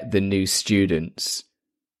get the new students.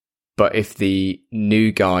 But if the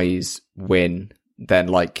new guys win, then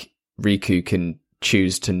like Riku can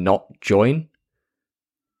choose to not join.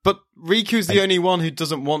 But Riku's the only one who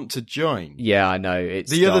doesn't want to join. Yeah, I know. It's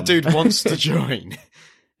the dumb. other dude wants to join.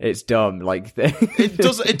 It's dumb. Like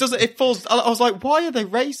it falls. I was like, why are they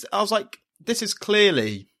racing? I was like, this is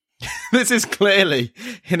clearly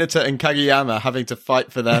Hinata and Kageyama having to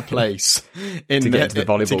fight for their place to get into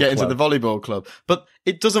the volleyball club. But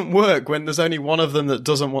it doesn't work when there's only one of them that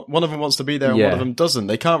doesn't want. One of them wants to be there and one of them doesn't.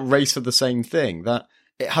 They can't race for the same thing. That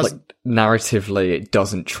it has narratively, it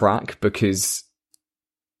doesn't track, because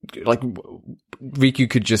like Riku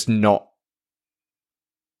could just not.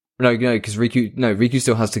 No, because Riku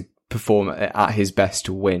still has to perform at his best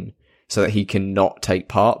to win, so that he can not take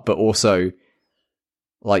part. But also,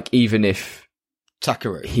 like, even if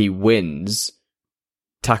he wins,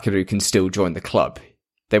 Takeru can still join the club.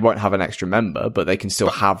 They won't have an extra member, but they can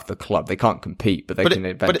still have the club. They can't compete, but they can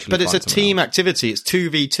eventually. But it's a team else. Activity. It's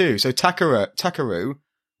 2v2. So Takeru,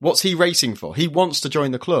 what's he racing for? He wants to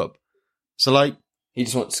join the club. So like, he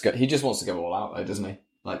just wants to go all out, though, doesn't he?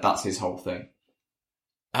 Like, that's his whole thing.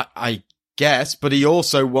 I guess, but he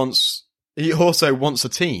also wants a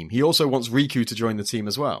team. He also wants Riku to join the team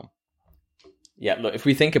as well. Yeah, look, if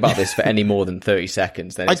we think about this for any more than 30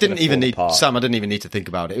 seconds, then I didn't even need to think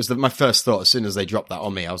about it. It was my first thought as soon as they dropped that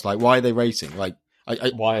on me. I was like, why are they racing? Like,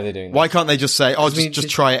 why are they doing that? Why can't they just say, just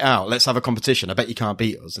try it out. Let's have a competition. I bet you can't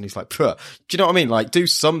beat us. And he's like, Pruh. Do you know what I mean? Like, do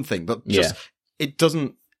something, but just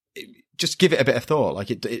give it a bit of thought. Like,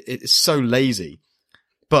 it's so lazy.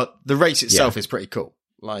 But the race itself is pretty cool.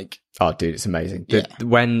 Like, oh, dude, it's amazing.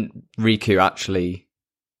 When Riku actually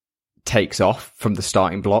takes off from the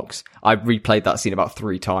starting blocks, I replayed that scene about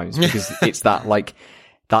 3 times because it's that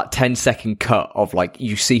 10-second cut of like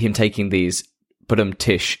you see him taking these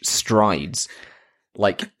badum-tish strides,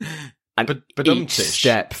 like, and each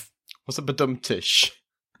step. What's a badum-tish?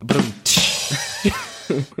 Badum-tish.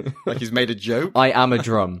 Like he's made a joke. I am a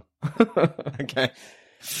drum. Okay.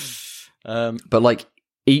 But like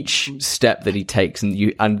each step that he takes,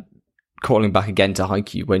 and calling back again to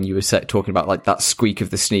Haikyu when you were talking about like that squeak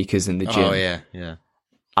of the sneakers in the gym. Oh yeah.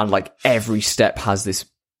 And like every step has this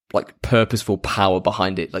like purposeful power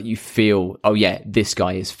behind it. Like you feel, oh yeah, this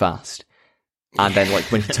guy is fast. And then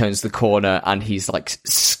like when he turns the corner and he's like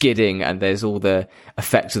skidding and there's all the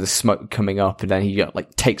effects of the smoke coming up and then he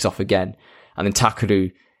like takes off again. And then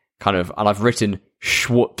Takeru kind of, and I've written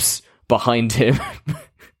schwoops behind him.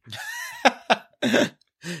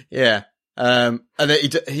 Yeah. And then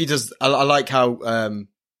he does, I like how,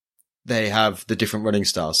 they have the different running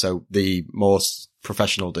styles. So the more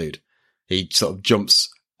professional dude, he sort of jumps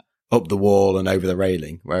up the wall and over the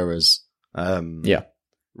railing, whereas,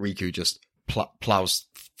 Riku just plows,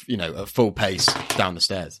 at full pace down the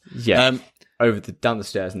stairs. Yeah. Down the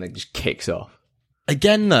stairs and then just kicks off.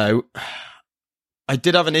 Again, though, I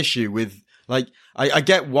did have an issue with, like, I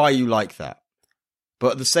get why you like that.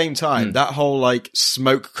 But at the same time, that whole like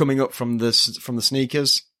smoke coming up from the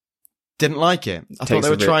sneakers, didn't like it. I thought they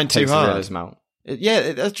were trying too hard. I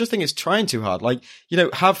just think it's trying too hard. Like,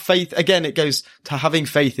 have faith. Again, it goes to having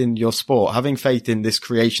faith in your sport, having faith in this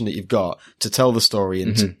creation that you've got to tell the story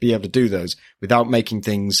and to be able to do those without making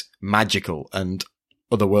things magical and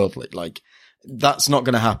otherworldly. Like, that's not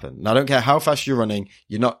going to happen. And I don't care how fast you're running.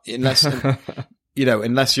 You're not, unless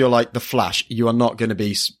you're like the Flash, you are not going to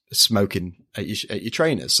be smoking at your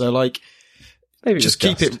trainers. So like, maybe just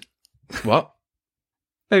keep it. What?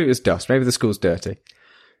 Maybe it was dust. Maybe the school's dirty.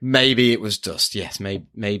 Maybe it was dust. Yes.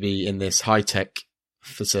 Maybe in this high tech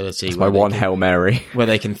facility. That's my one Hail Mary where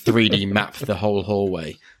they can 3D map the whole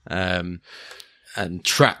hallway, and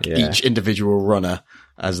track each individual runner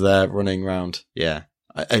as they're running around. Yeah.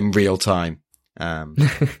 In real time.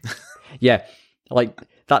 Yeah. Like,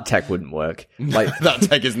 that tech wouldn't work. Like that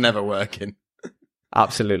tech is never working.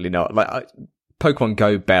 Absolutely not. Like Pokemon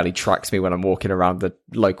Go barely tracks me when I'm walking around the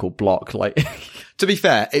local block. Like, to be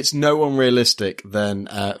fair, it's no more realistic than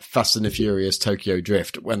Fast and the Furious Tokyo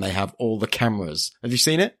Drift when they have all the cameras. Have you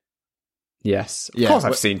seen it? Yes, of course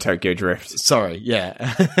I've seen Tokyo Drift. Sorry,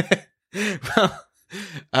 yeah. Well,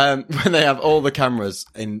 when they have all the cameras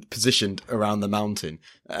positioned around the mountain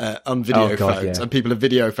on video phones, and people are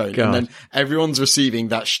video phoning, and then everyone's receiving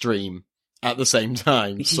that stream at the same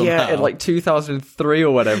time. Somehow. Yeah, in like 2003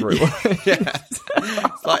 or whatever it was. Yeah,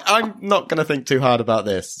 it's like I'm not going to think too hard about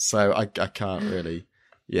this, so I can't really.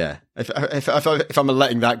 Yeah, if I'm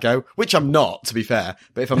letting that go, which I'm not, to be fair,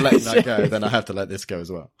 but if I'm letting that go, then I have to let this go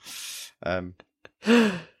as well.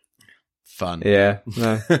 Fun. Yeah.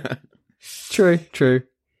 No. True.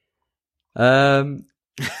 I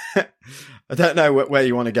don't know where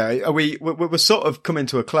you want to go. We're sort of coming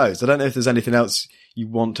to a close. I don't know if there's anything else you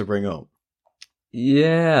want to bring up.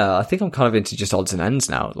 Yeah, I think I'm kind of into just odds and ends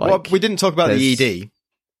now. Like, well, we didn't talk about the ED.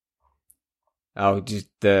 Oh, just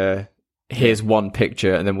here's one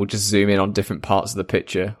picture, and then we'll just zoom in on different parts of the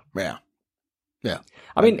picture. Yeah.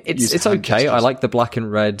 I mean, it's okay. I like the black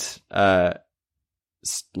and red,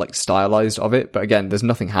 like stylized of it, but again, there's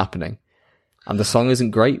nothing happening. And the song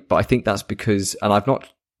isn't great, but I think that's because, and I've not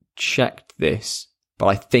checked this, but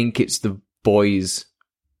I think it's the boys'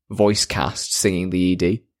 voice cast singing the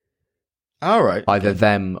ED. All right. Either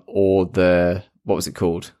them or what was it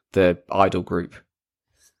called? The idol group.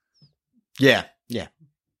 Yeah.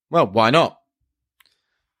 Well, why not?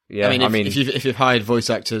 Yeah, I mean, if you've hired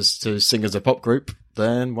voice actors to sing as a pop group,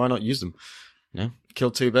 then why not use them?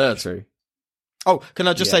 Kill two birds. True. Oh, can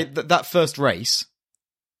I just say that first race?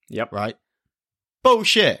 Yep. Right.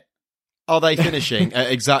 Bullshit. Are they finishing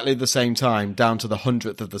at exactly the same time down to the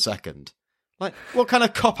 100th of the second? Like, what kind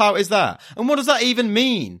of cop-out is that? And what does that even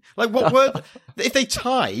mean? Like, what were... if they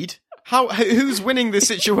tied, who's winning this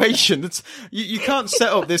situation? You can't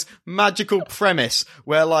set up this magical premise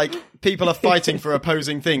where like people are fighting for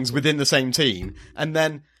opposing things within the same team, and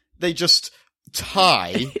then they just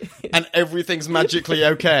tie and everything's magically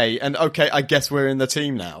okay. And okay, I guess we're in the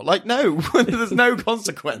team now. Like, no, there's no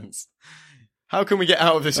consequence. How can we get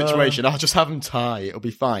out of this situation? I'll just have them tie. It'll be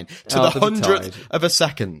fine. To the 100th of a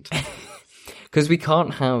second. Because we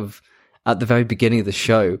can't have, at the very beginning of the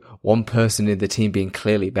show, one person in the team being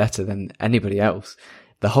clearly better than anybody else.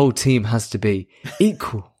 The whole team has to be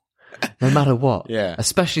equal, no matter what. Yeah.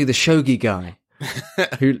 Especially the shogi guy,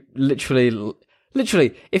 who literally,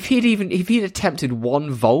 if he'd attempted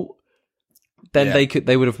one vault, then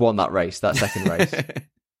they would have won that race, that second race.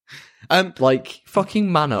 Like, fucking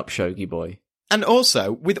man up, shogi boy. And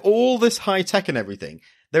also, with all this high tech and everything,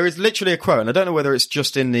 there is literally a quote, and I don't know whether it's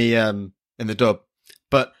just in the dub,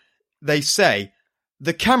 but they say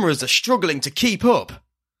the cameras are struggling to keep up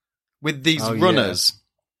with these runners.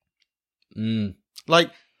 Yeah.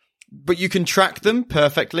 Like, but you can track them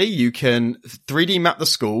perfectly. You can 3D map the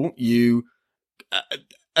school.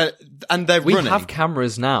 And they're running. We have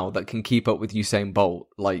cameras now that can keep up with Usain Bolt.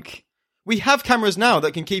 Like, we have cameras now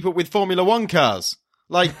that can keep up with Formula One cars.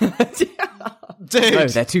 Like, dude. No,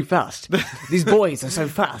 they're too fast. These boys are so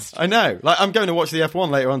fast. I know. Like, I'm going to watch the F1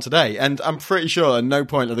 later on today, and I'm pretty sure at no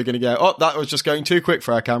point are they going to go, oh, that was just going too quick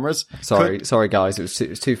for our cameras. Sorry, guys. It was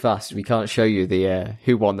too fast. We can't show you the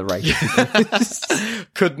who won the race.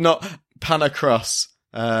 Could not pan across.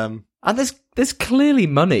 And there's clearly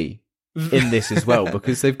money in this as well,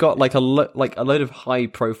 because they've got like a load of high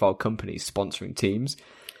profile companies sponsoring teams.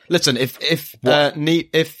 Listen, if the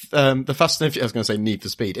Fast and I was going to say Need for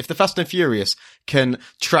Speed, if the Fast and Furious can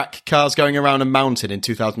track cars going around a mountain in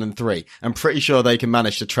 2003, I'm pretty sure they can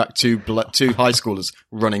manage to track two high schoolers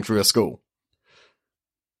running through a school.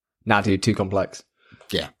 Nah, dude, too complex.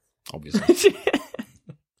 Yeah, obviously.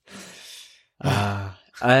 Odds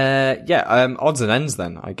and ends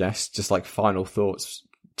then, I guess. Just like final thoughts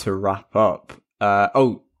to wrap up.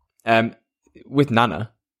 With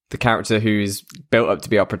Nana, the character who's built up to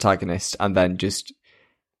be our protagonist and then just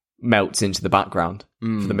melts into the background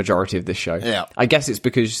for the majority of this show. Yeah. I guess it's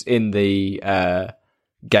because in the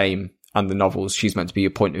game and the novels, she's meant to be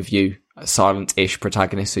your point of view, a silent-ish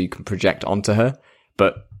protagonist, so you can project onto her.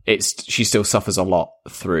 But she still suffers a lot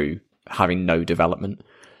through having no development.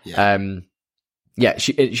 Yeah.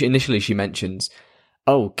 She initially mentions,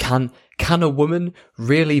 oh, can a woman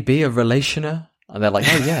really be a relationer? And they're like,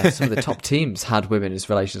 oh yeah, some of the top teams had women as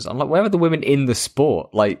relations. I'm like, where are the women in the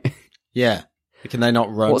sport? Like, yeah, can they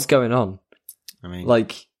not run? What's going on? I mean,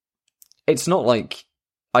 like, it's not like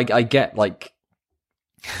I get like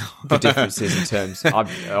the differences in terms. This is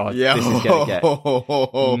gonna get.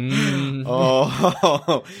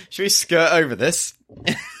 Should we skirt over this?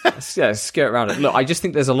 Yeah, skirt around it. Look, I just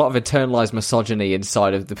think there's a lot of internalized misogyny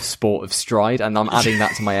inside of the sport of stride, and I'm adding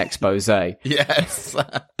that to my expose. Yes,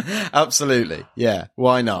 absolutely. Yeah,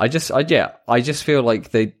 why not? I just feel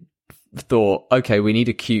like they thought, okay, we need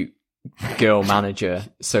a cute girl manager,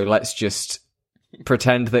 so let's just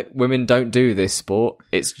pretend that women don't do this sport.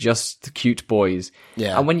 It's just the cute boys.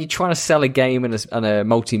 Yeah. And when you're trying to sell a game and a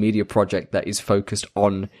multimedia project that is focused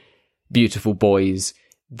on beautiful boys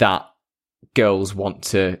that girls want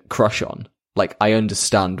to crush on, like, I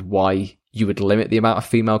understand why you would limit the amount of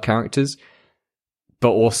female characters, but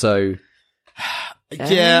also,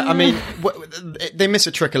 yeah, I mean, they miss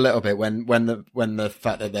a trick a little bit when the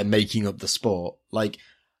fact that they're making up the sport. Like,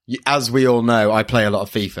 as we all know, I play a lot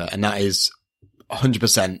of FIFA, and that is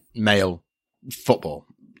 100% male football.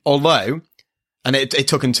 Although, and it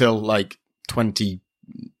took until like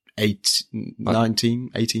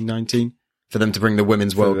 2019 for them to bring the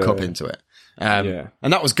Women's World Cup into it. And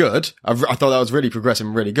that was good. I thought that was really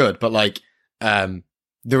progressing, really good. But like,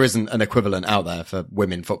 there isn't an equivalent out there for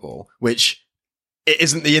women football, which it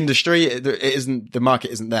isn't the industry. It isn't, the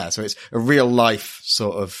market isn't there. So it's a real life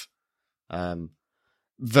sort of,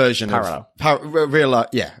 version parallel.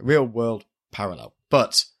 Real world parallel.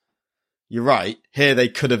 But you're right. Here they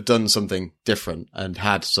could have done something different and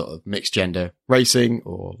had sort of mixed gender racing,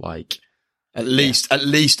 or like at least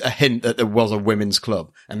a hint that there was a women's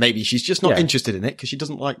club, and maybe she's just not interested in it because she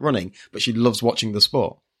doesn't like running, but she loves watching the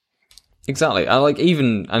sport. Exactly. I like,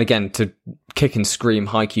 even, and again, to kick and scream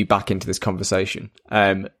Haikyu back into this conversation,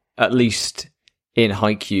 at least in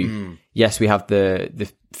Haikyu, yes, we have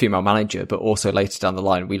the female manager, but also later down the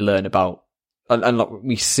line, we learn about, and like,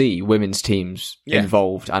 we see women's teams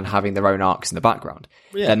involved and having their own arcs in the background.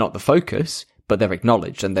 Yeah. They're not the focus, but they're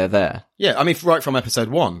acknowledged and they're there. Yeah, I mean, right from episode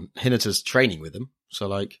 1, Hinata's training with them. So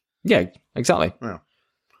like... Yeah, exactly. Yeah.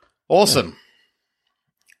 Awesome.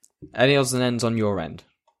 Any odds and ends on your end?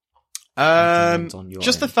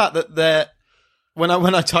 Just the fact that when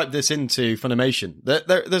I typed this into Funimation,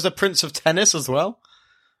 there's a Prince of Tennis as well.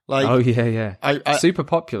 Like, oh yeah. Super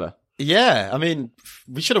popular. Yeah, I mean,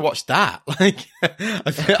 we should have watched that. Like,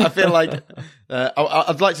 I feel like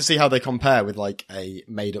I'd like to see how they compare with like a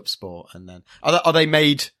made-up sport. And then are they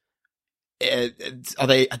made? Do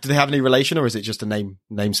they have any relation, or is it just a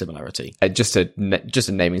name similarity? Just a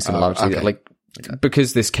naming similarity. Okay. Like,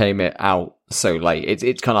 because this came out so late,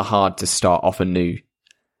 it's kind of hard to start off a new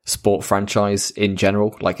sport franchise in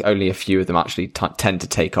general. Like, only a few of them actually tend to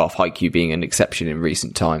take off. Haikyu being an exception in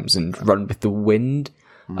recent times, and Run with the Wind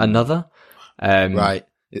another. Right.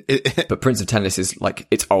 But Prince of Tennis is like,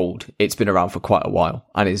 it's old. It's been around for quite a while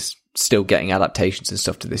and is still getting adaptations and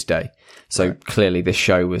stuff to this day. So clearly this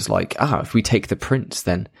show was like, if we take the Prince,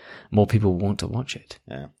 then more people want to watch it.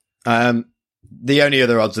 Yeah. The only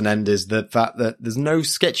other odds and end is the fact that there's no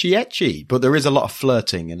sketchy etchy, but there is a lot of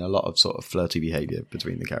flirting and a lot of sort of flirty behavior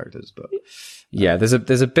between the characters. But yeah, there's a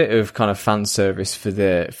bit of kind of fan service for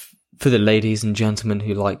the ladies and gentlemen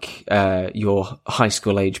who like your high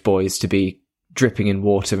school age boys to be dripping in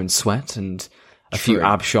water and sweat, and a few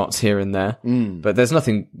ab shots here and there. But there's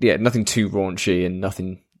nothing too raunchy and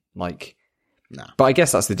nothing like. No. But I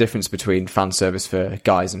guess that's the difference between fan service for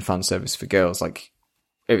guys and fan service for girls. Like,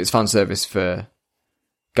 if it's fan service for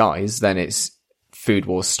guys, then it's Food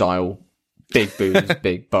Wars style, big boobs,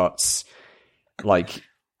 big butts, like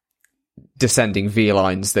descending V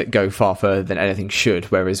lines that go far further than anything should.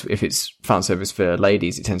 Whereas if it's fan service for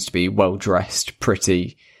ladies, it tends to be well dressed,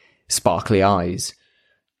 pretty, sparkly eyes,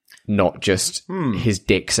 not just his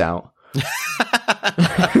dick's out.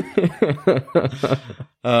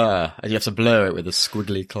 And you have to blur it with a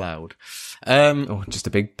squiggly cloud. Or just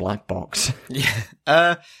a big black box.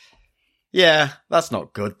 Yeah. Yeah, that's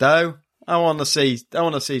not good though. I want to see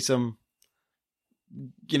some,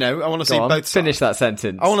 I want to see both sides. Finish that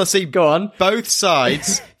sentence. I want to see Go on. both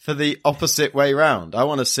sides for the opposite way round. I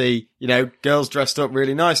want to see, girls dressed up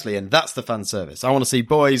really nicely, and that's the fan service. I want to see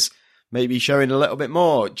boys maybe showing a little bit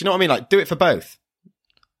more. Do you know what I mean? Like, do it for both.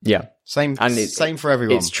 Yeah. Same for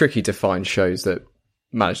everyone. It's tricky to find shows that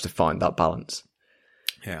manage to find that balance.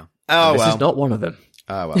 Yeah. This is not one of them.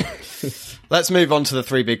 Oh, well. Let's move on to the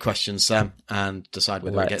three big questions, Sam, and decide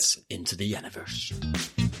whether it gets into the universe.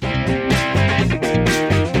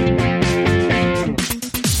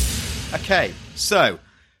 Okay, so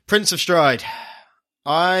Prince of Stride.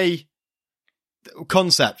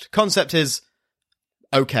 Concept is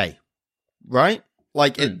okay, right?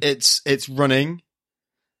 Like it's running,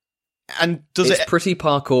 and it's pretty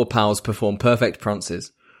parkour pals perform perfect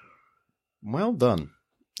prances. Well done.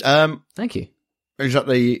 Thank you. Is that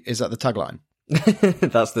the tagline?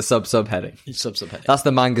 That's the subheading. Subheading. That's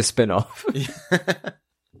the manga spin-off.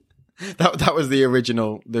 That was the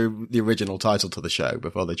original title to the show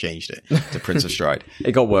before they changed it to Prince of Stride.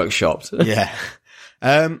 It got workshopped. Yeah.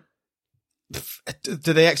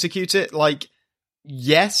 Do they execute it? Like,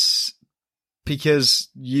 yes, because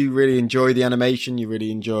you really enjoy the animation, you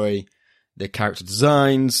really enjoy the character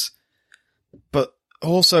designs, but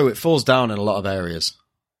also it falls down in a lot of areas.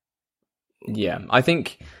 Yeah, I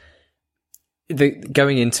think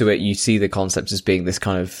going into it, you see the concept as being this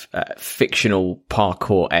kind of fictional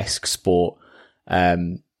parkour-esque sport,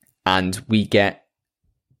 and we get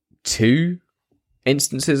two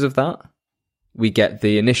instances of that. We get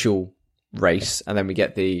the initial race, and then we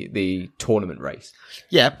get the tournament race.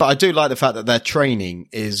 Yeah, but I do like the fact that their training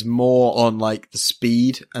is more on like the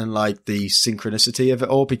speed and like the synchronicity of it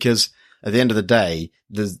all, because at the end of the day,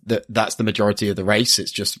 that's the majority of the race.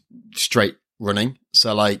 It's just straight running.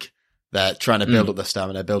 So like they're trying to build up their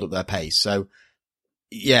stamina, build up their pace. So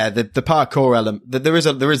yeah, the parkour element, there is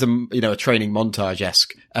a a training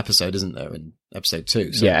montage-esque episode, isn't there, in episode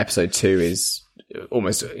 2? So. Yeah, episode 2 is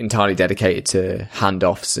almost entirely dedicated to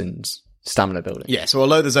handoffs and stamina building. Yeah, so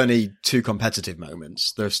although there's only 2 competitive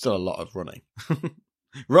moments, there's still a lot of running.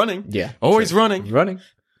 Running. Yeah. Always true. Running.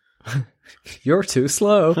 You're too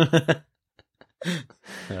slow.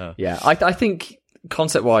 Yeah, I think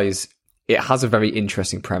concept-wise, it has a very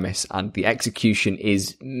interesting premise, and the execution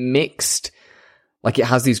is mixed. Like, it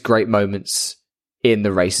has these great moments in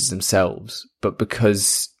the races themselves, but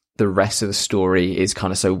because the rest of the story is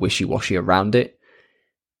kind of so wishy-washy around it,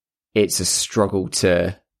 it's a struggle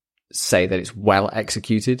to say that it's well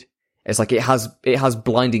executed. It's like it has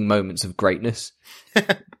blinding moments of greatness,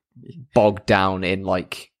 bogged down in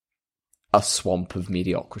like a swamp of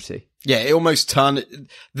mediocrity. Yeah, it almost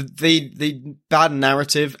the bad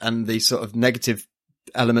narrative and the sort of negative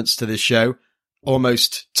elements to this show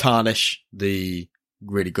almost tarnish the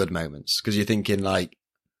really good moments, because you're thinking like,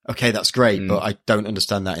 okay, that's great, but I don't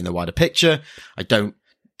understand that in the wider picture. I don't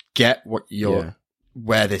get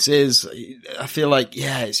where this is. I feel like,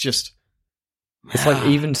 it's just... It's like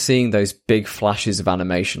even seeing those big flashes of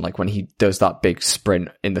animation, like when he does that big sprint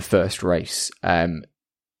in the first race,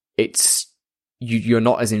 it's you're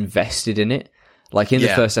not as invested in it. Like in the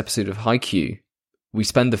first episode of Haikyu, we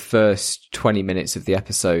spend the first 20 minutes of the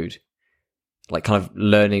episode like kind of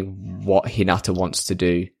learning what Hinata wants to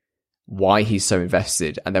do, why he's so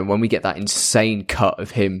invested, and then when we get that insane cut of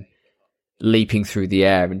him leaping through the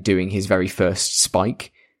air and doing his very first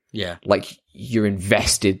spike, like you're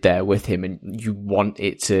invested there with him and you want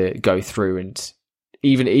it to go through, and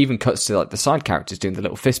even cuts to like the side characters doing the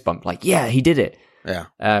little fist bump, like, yeah, he did it.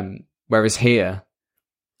 Whereas here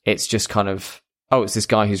it's just kind of, oh, it's this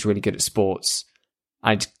guy who's really good at sports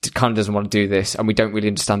and kind of doesn't want to do this, and we don't really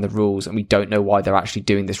understand the rules, and we don't know why they're actually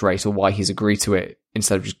doing this race or why he's agreed to it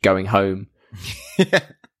instead of just going home.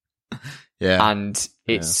 And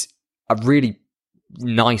it's a really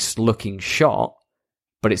nice looking shot,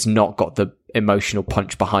 but it's not got the emotional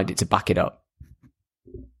punch behind it to back it up.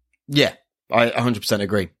 Yeah, I 100%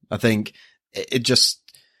 agree. I think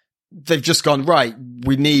they've just gone, right,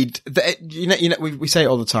 we need, we say it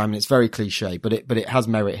all the time and it's very cliche, but it has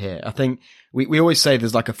merit here. I think we always say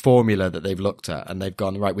there's like a formula that they've looked at and they've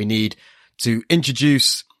gone, right, we need to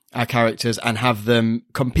introduce our characters and have them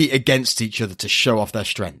compete against each other to show off their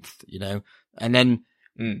strength, and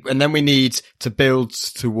then we need to build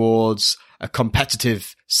towards a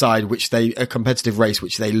competitive side, a competitive race,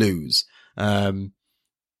 which they lose.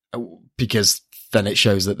 Because then it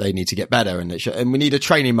shows that they need to get better, and we need a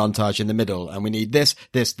training montage in the middle, and we need this.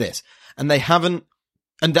 And they haven't,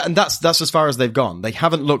 and that's as far as they've gone. They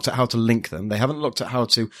haven't looked at how to link them. They haven't looked at how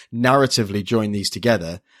to narratively join these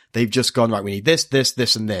together. They've just gone, right, we need this,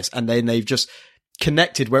 and this. And then they've just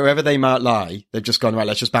connected wherever they might lie. They've just gone, right,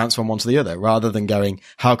 let's just bounce from one to the other, rather than going,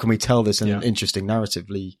 how can we tell this in an interesting,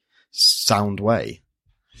 narratively sound way?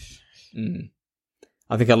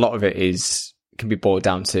 I think a lot of it can be boiled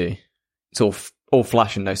down to it's all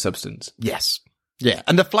flash and no substance. Yes. Yeah.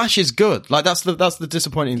 And the flash is good. Like that's the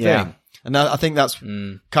disappointing thing. And I think that's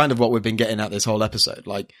kind of what we've been getting at this whole episode.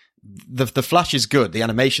 Like the flash is good. The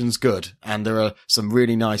animation's good. And there are some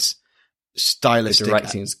really nice stylistic. The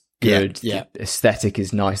directing's good. Yeah. The aesthetic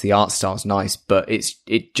is nice. The art style's nice, but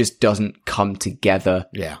it just doesn't come together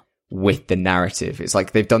with the narrative. It's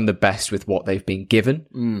like they've done the best with what they've been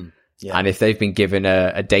given. Yeah. And if they've been given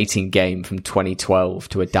a dating game from 2012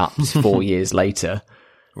 to adapt 4 years later.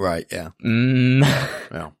 Right, yeah.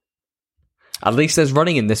 Well. At least there's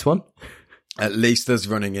running in this one. At least there's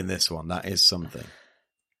running in this one. That is something.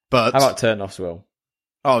 But how about turnoffs, Will?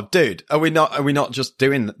 Oh, dude, are we not just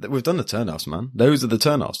doing? We've done the turnoffs, man. Those are the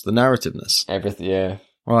turnoffs. The narrativeness. Everything, yeah.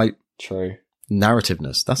 Right. True.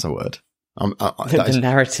 Narrativeness. That's a word. The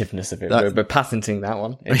narrativeness of it. We're patenting that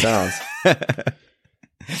one. It's ours.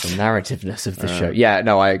 The narrativeness of the show. Yeah,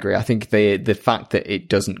 no, I agree. I think the fact that it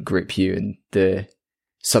doesn't grip you and the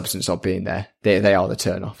substance of being there, they are the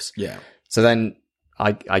turnoffs. Yeah. So then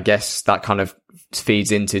I guess that kind of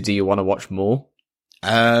feeds into, do you want to watch more?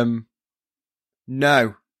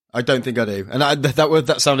 No, I don't think I do. And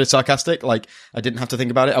that sounded sarcastic. Like I didn't have to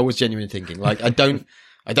think about it. I was genuinely thinking, like, I don't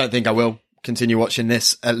think I will continue watching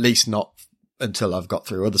this, at least not until I've got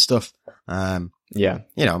through other stuff. Yeah.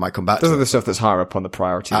 I might come back to the stuff that's higher up on the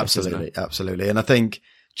priority list. Absolutely. And I think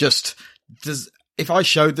if I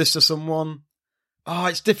showed this to someone,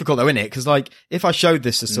 it's difficult though, isn't it? Because like, if I showed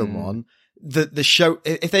this to someone, the show,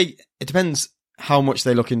 it depends how much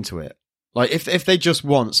they look into it. Like if they just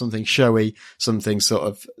want something showy, something sort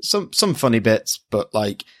of, some funny bits, but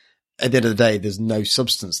like at the end of the day, there's no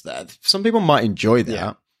substance there. Some people might enjoy that.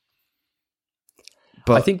 Yeah.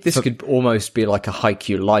 But I think this could almost be like a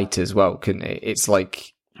Haikyu light as well, couldn't it? It's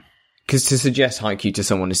like, because to suggest Haikyu to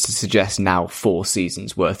someone is to suggest now 4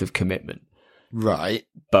 seasons worth of commitment. Right.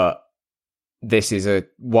 But this is a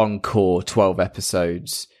one core 12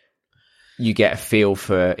 episodes. You get a feel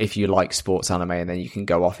for if you like sports anime, and then you can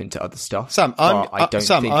go off into other stuff. Sam, I'm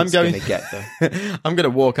going to get there. I'm going to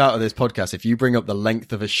walk out of this podcast if you bring up the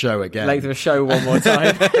length of a show again. Length of a show one more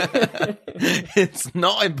time. It's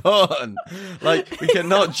not important. Like, we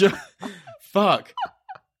cannot just... Fuck.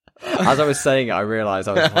 As I was saying it, I realised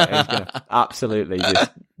I was going to absolutely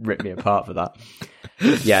just rip me apart for that.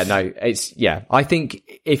 Yeah, no, I think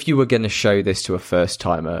if you were going to show this to a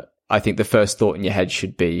first-timer, I think the first thought in your head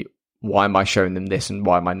should be, why am I showing them this, and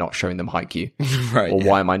why am I not showing them Haikyu? Right. Or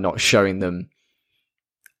why am I not showing them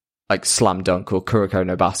like Slam Dunk or Kuroko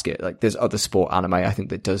no Basket? Like, there's other sport anime I think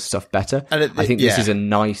that does stuff better. I think this is a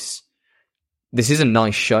nice this is a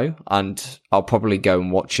nice show, and I'll probably go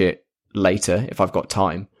and watch it later if I've got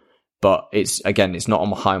time. But it's not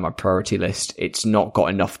on high on my priority list. It's not got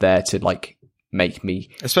enough there to like make me,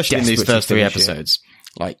 especially in these first 3 episodes.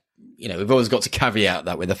 Like, you know, we've always got to caveat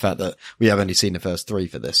that with the fact that we have only seen the first 3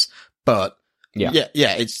 for this. But yeah,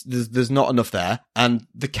 it's there's not enough there, and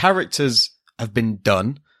the characters have been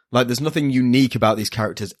done. Like, there's nothing unique about these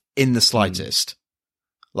characters in the slightest.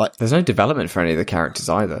 Like, there's no development for any of the characters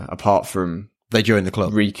either, apart from they join the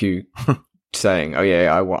club. Riku saying, "Oh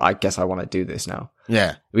yeah, I guess I want to do this now."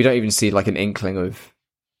 Yeah, we don't even see like an inkling of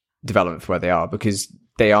development for where they are, because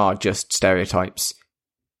they are just stereotypes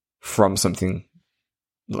from something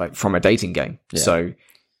like from a dating game. Yeah. So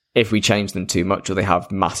if we change them too much, or they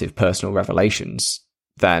have massive personal revelations,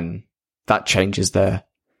 then that changes their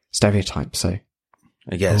stereotype. So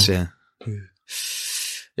I guess,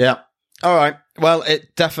 yeah. All right. Well,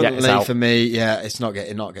 it definitely for me, it's not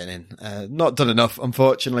getting in. Not done enough,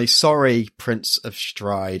 unfortunately. Sorry, Prince of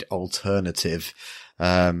Stride Alternative.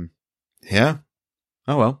 Yeah.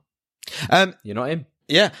 Oh well. You're not in.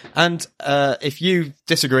 Yeah. And if you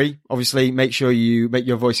disagree, obviously make sure you make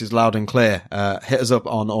your voices loud and clear. Hit us up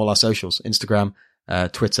on all our socials, Instagram,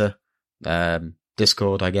 Twitter,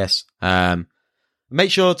 Discord, I guess. Make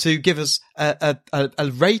sure to give us a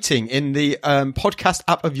rating in the podcast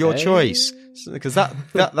app of your choice, because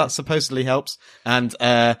that supposedly helps. And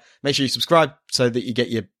make sure you subscribe so that you get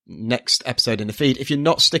your next episode in the feed. If you're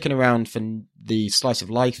not sticking around for the Slice of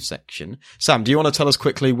Life section, Sam, do you want to tell us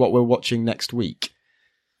quickly what we're watching next week?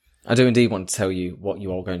 I do indeed want to tell you what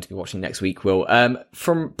you are going to be watching next week, Will.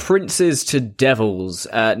 From Princes to Devils,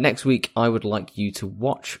 next week I would like you to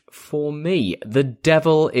watch for me The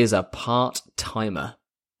Devil is a Part-Timer.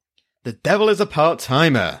 The Devil is a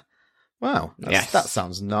Part-Timer. Wow, yes. That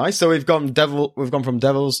sounds nice. So we've gone from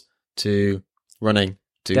Devils to running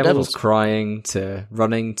to Devils. Crying to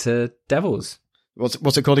running to Devils. What's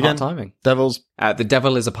it called again? Part-timing. Devils. The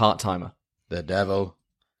Devil is a Part-Timer. The Devil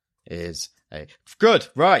is good.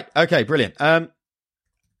 Right. Okay. Brilliant.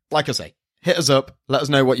 Like I say, hit us up. Let us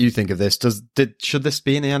know what you think of this. Should this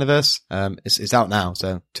be in the Universe? It's out now,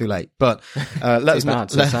 so too late. But let us know.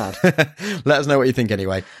 Sad. Let us know what you think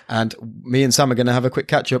anyway. And me and Sam are going to have a quick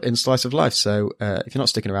catch up in Slice of Life. So if you're not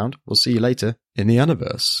sticking around, we'll see you later in the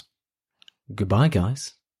Universe. Goodbye,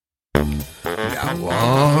 guys. Now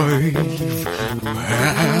I've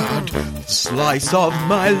had a slice of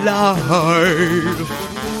my life,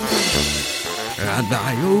 and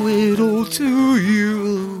I owe it all to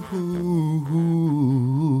you.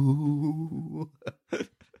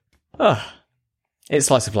 It's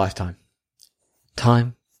Slice of Lifetime.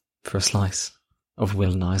 Time for a slice of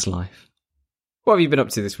Will Nye's life. What have you been up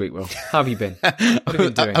to this week, Will? How have you been? What have you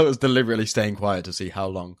been doing? I was deliberately staying quiet to see how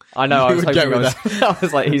long. I know, I was hoping I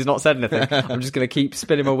was like, he's not said anything. I'm just going to keep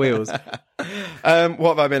spinning my wheels. What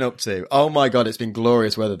have I been up to? Oh my God, it's been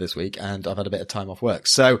glorious weather this week, and I've had a bit of time off work.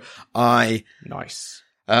 So Nice.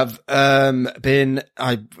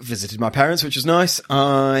 I visited my parents, which was nice.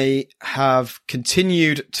 I have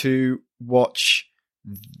continued to watch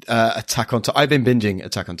Attack on Titan. I've been binging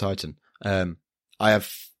Attack on Titan.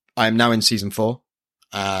 I am now in season 4,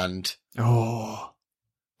 and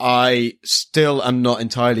I still am not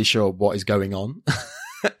entirely sure what is going on.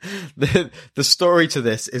 The story to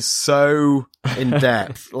this is so in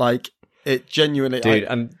depth, like it genuinely, dude.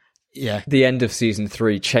 And the end of season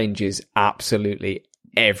 3 changes absolutely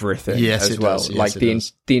everything. Yes, as it well. Does. Yes,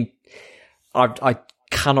 like I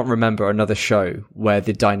cannot remember another show where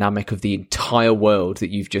the dynamic of the entire world that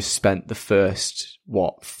you've just spent the first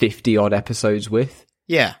 50 odd episodes with.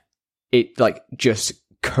 Yeah. It like just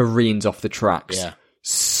careens off the tracks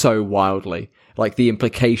so wildly. Like the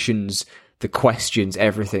implications, the questions,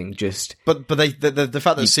 everything just. But the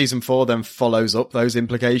fact that season 4 then follows up those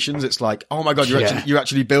implications, it's like, oh my God, you're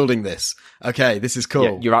actually building this. Okay, this is cool.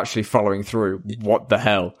 Yeah, you're actually following through. What the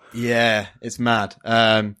hell? Yeah, it's mad.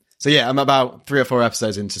 So yeah, I'm about 3 or 4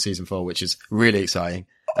 episodes into season 4, which is really exciting.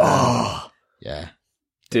 Yeah.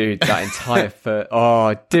 Dude, that entire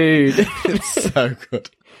dude. It's so good.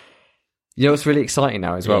 You know what's really exciting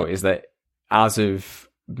now as well is that as of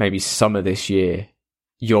maybe summer this year,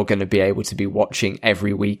 you're going to be able to be watching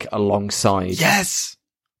every week alongside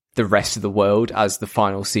the rest of the world as the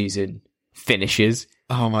final season finishes.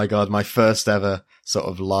 Oh my God, my first ever sort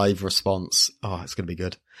of live response. Oh, it's going to be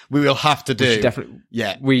good. We will have to do. I was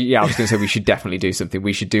going to say we should definitely do something.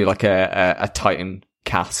 We should do like a Titan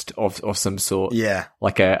cast of some sort. Yeah.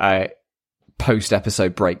 Like a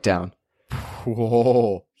post-episode breakdown.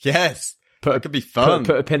 Whoa. Yes. It could be fun.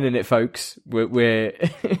 Put a pin in it, folks. We're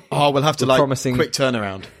we'll have to promising quick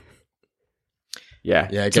turnaround. Yeah,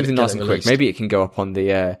 get something it nice and quick. released. Maybe it can go up on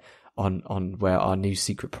the on where our new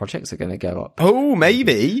secret projects are going to go up. Oh,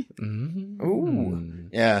 maybe. Mm-hmm. Ooh,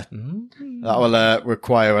 yeah. Mm-hmm. That will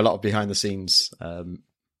require a lot of behind the scenes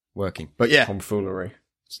working. But yeah, Tomfoolery.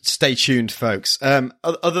 stay tuned, folks.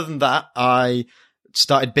 Other than that, I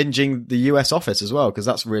started binging the US Office as well because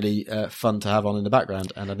that's really fun to have on in the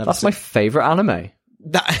background. And That's my favorite anime.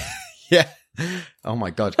 That yeah. Oh my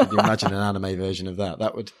god! Could you imagine an anime version of that?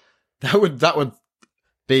 That would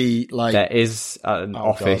be like There is an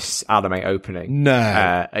Office anime opening.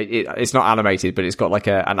 No, it's not animated, but it's got like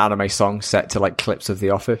an anime song set to like clips of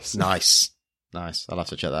The Office. nice. I'll have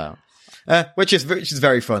to check that out. Which is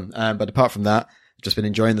very fun. But apart from that, just been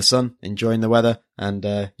enjoying the sun, enjoying the weather, and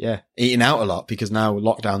eating out a lot because now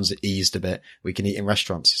lockdown's eased a bit. We can eat in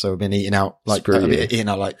restaurants, so we've been eating out like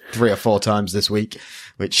 3 or 4 times this week,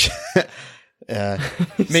 which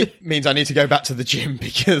means I need to go back to the gym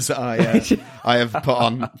because I have put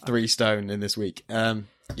on 3 stone in this week.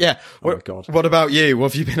 What about you?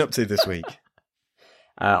 What have you been up to this week?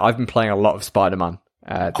 I've been playing a lot of Spider-Man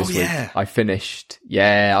this week. I finished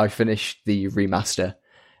the remaster.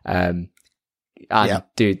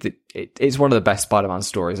 Dude, it's one of the best Spider-Man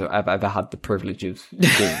stories I've ever had the privilege of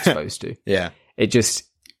being exposed to. Yeah. It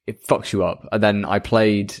fucks you up. And then I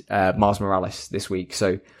played Miles Morales this week.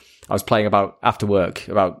 So I was playing after work,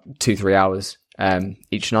 about 2-3 hours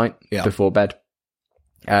each night before bed.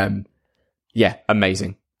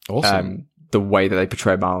 Amazing. Awesome. The way that they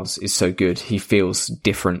portray Miles is so good. He feels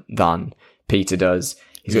different than Peter does.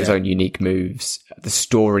 He's got his own unique moves. The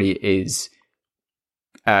story is...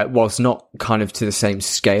 whilst not kind of to the same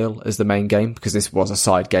scale as the main game, because this was a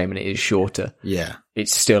side game and it is shorter. Yeah.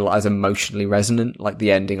 It's still as emotionally resonant. Like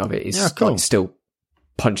the ending of it is cool. like, still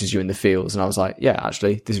punches you in the feels. And I was like, yeah,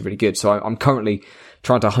 actually, this is really good. So I'm currently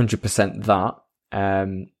trying to 100% that,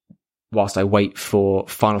 whilst I wait for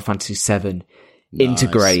Final Fantasy VII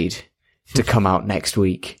Intergrade to come out next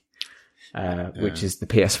week, which is the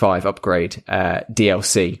PS5 upgrade,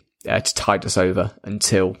 DLC, to tide us over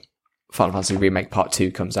until Final Fantasy Remake Part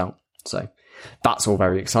 2 comes out. So that's all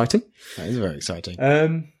very exciting. That is very exciting.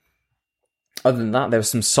 Other than that, there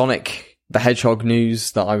was some Sonic the Hedgehog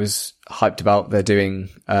news that I was hyped about. They're doing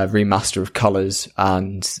a remaster of Colors,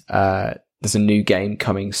 and there's a new game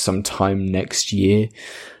coming sometime next year,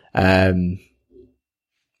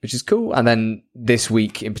 which is cool. And then this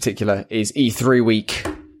week in particular is E3 week,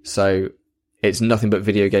 so it's nothing but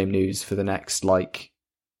video game news for the next 2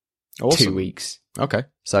 weeks. Okay.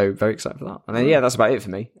 So very excited for that. And then, that's about it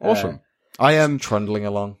for me. Awesome. I am trundling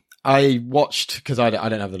along. I watched, because I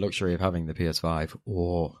don't have the luxury of having the PS5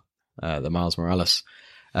 or the Miles Morales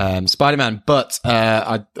Spider-Man, but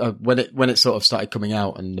when it sort of started coming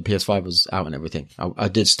out and the PS5 was out and everything, I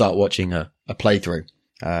did start watching a playthrough.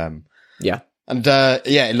 And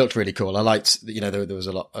it looked really cool. I liked, there was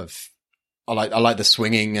a lot of, I like the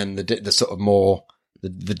swinging and the sort of more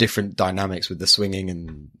the different dynamics with the swinging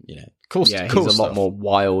and cool. Yeah, cool he's a stuff. lot more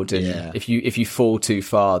wild, and if you fall too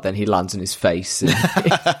far, then he lands in his face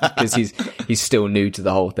because he's still new to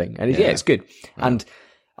the whole thing. And it's good. Yeah. And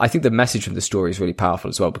I think the message from the story is really powerful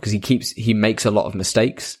as well, because he makes a lot of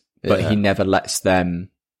mistakes, but he never lets them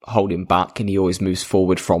hold him back, and he always moves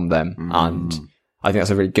forward from them. And I think that's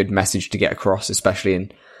a really good message to get across, especially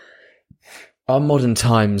in our modern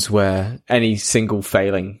times where any single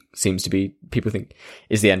failing seems to be, people think,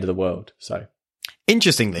 is the end of the world. So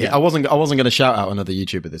interestingly, I wasn't going to shout out another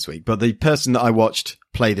YouTuber this week, but the person that I watched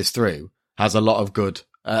play this through has a lot of good.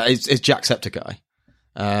 It's Jacksepticeye.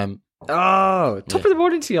 Top of the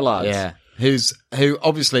morning to you, lads. Yeah. Who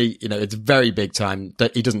obviously, it's very big time.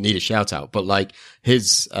 He doesn't need a shout out, but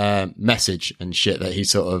his message and shit that he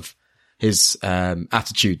sort of, his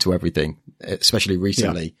attitude to everything, especially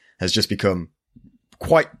recently, has just become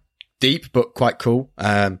quite deep, but quite cool.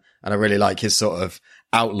 And I really like his sort of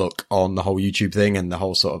outlook on the whole YouTube thing and the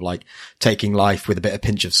whole sort of taking life with a bit of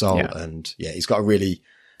pinch of salt. Yeah. And he's got a really,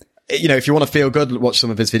 if you want to feel good, watch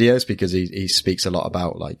some of his videos, because he speaks a lot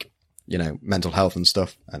about mental health and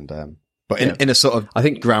stuff. And, but in a sort of, I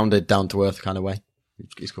think, grounded, down to earth kind of way.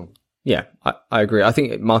 He's cool. Yeah, I agree. I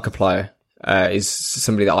think Markiplier is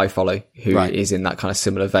somebody that I follow who is in that kind of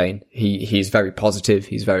similar vein. He's very positive.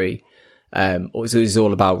 He's very, it's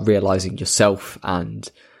all about realizing yourself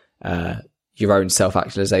and, your own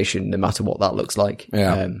self-actualization, no matter what that looks like.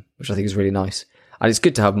 Yeah. Which I think is really nice. And it's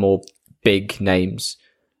good to have more big names,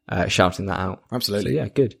 shouting that out. Absolutely. So, yeah,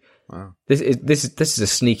 good. Wow. This is a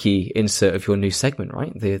sneaky insert of your new segment,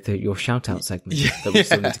 right? Your shout out segment that we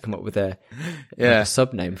still need to come up with a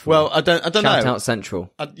sub name for. Well, I don't know. Shout out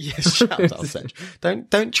Central. Yes, shout out Central.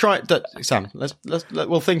 Don't try that, Sam.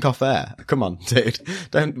 We'll think off air. Come on, dude.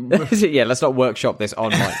 Don't. Yeah, let's not workshop this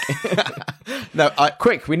on mic. No,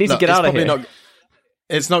 quick. We need to get out of here.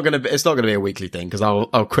 It's not going to be a weekly thing because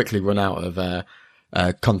I'll quickly run out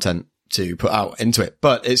of content to put out into it.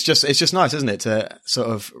 But it's just nice, isn't it, to sort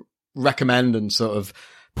of recommend and sort of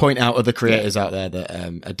point out other creators out there that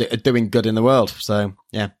are doing good in the world. So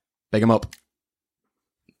yeah, big them up.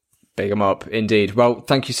 Big them up, indeed. Well,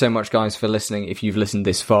 thank you so much, guys, for listening. If you've listened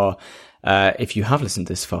this far, if you have listened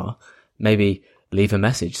this far, maybe leave a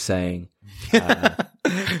message saying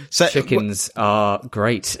chickens are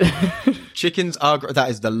great. Chickens are great. That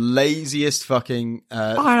is the laziest fucking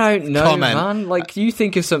I don't know, comment. Man. Like, you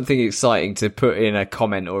think of something exciting to put in a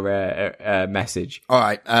comment or a message. All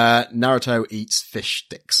right. Naruto eats fish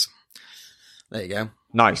sticks. There you go.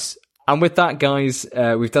 Nice. And with that, guys,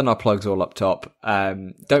 we've done our plugs all up top.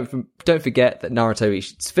 Don't forget that Naruto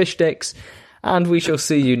eats fish sticks. And we shall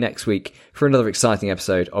see you next week for another exciting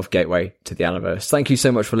episode of Gateway to the Animverse. Thank you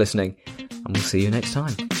so much for listening, and we'll see you next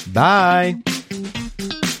time. Bye.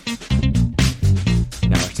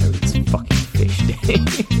 Naruto eats fucking fish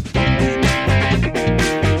sticks.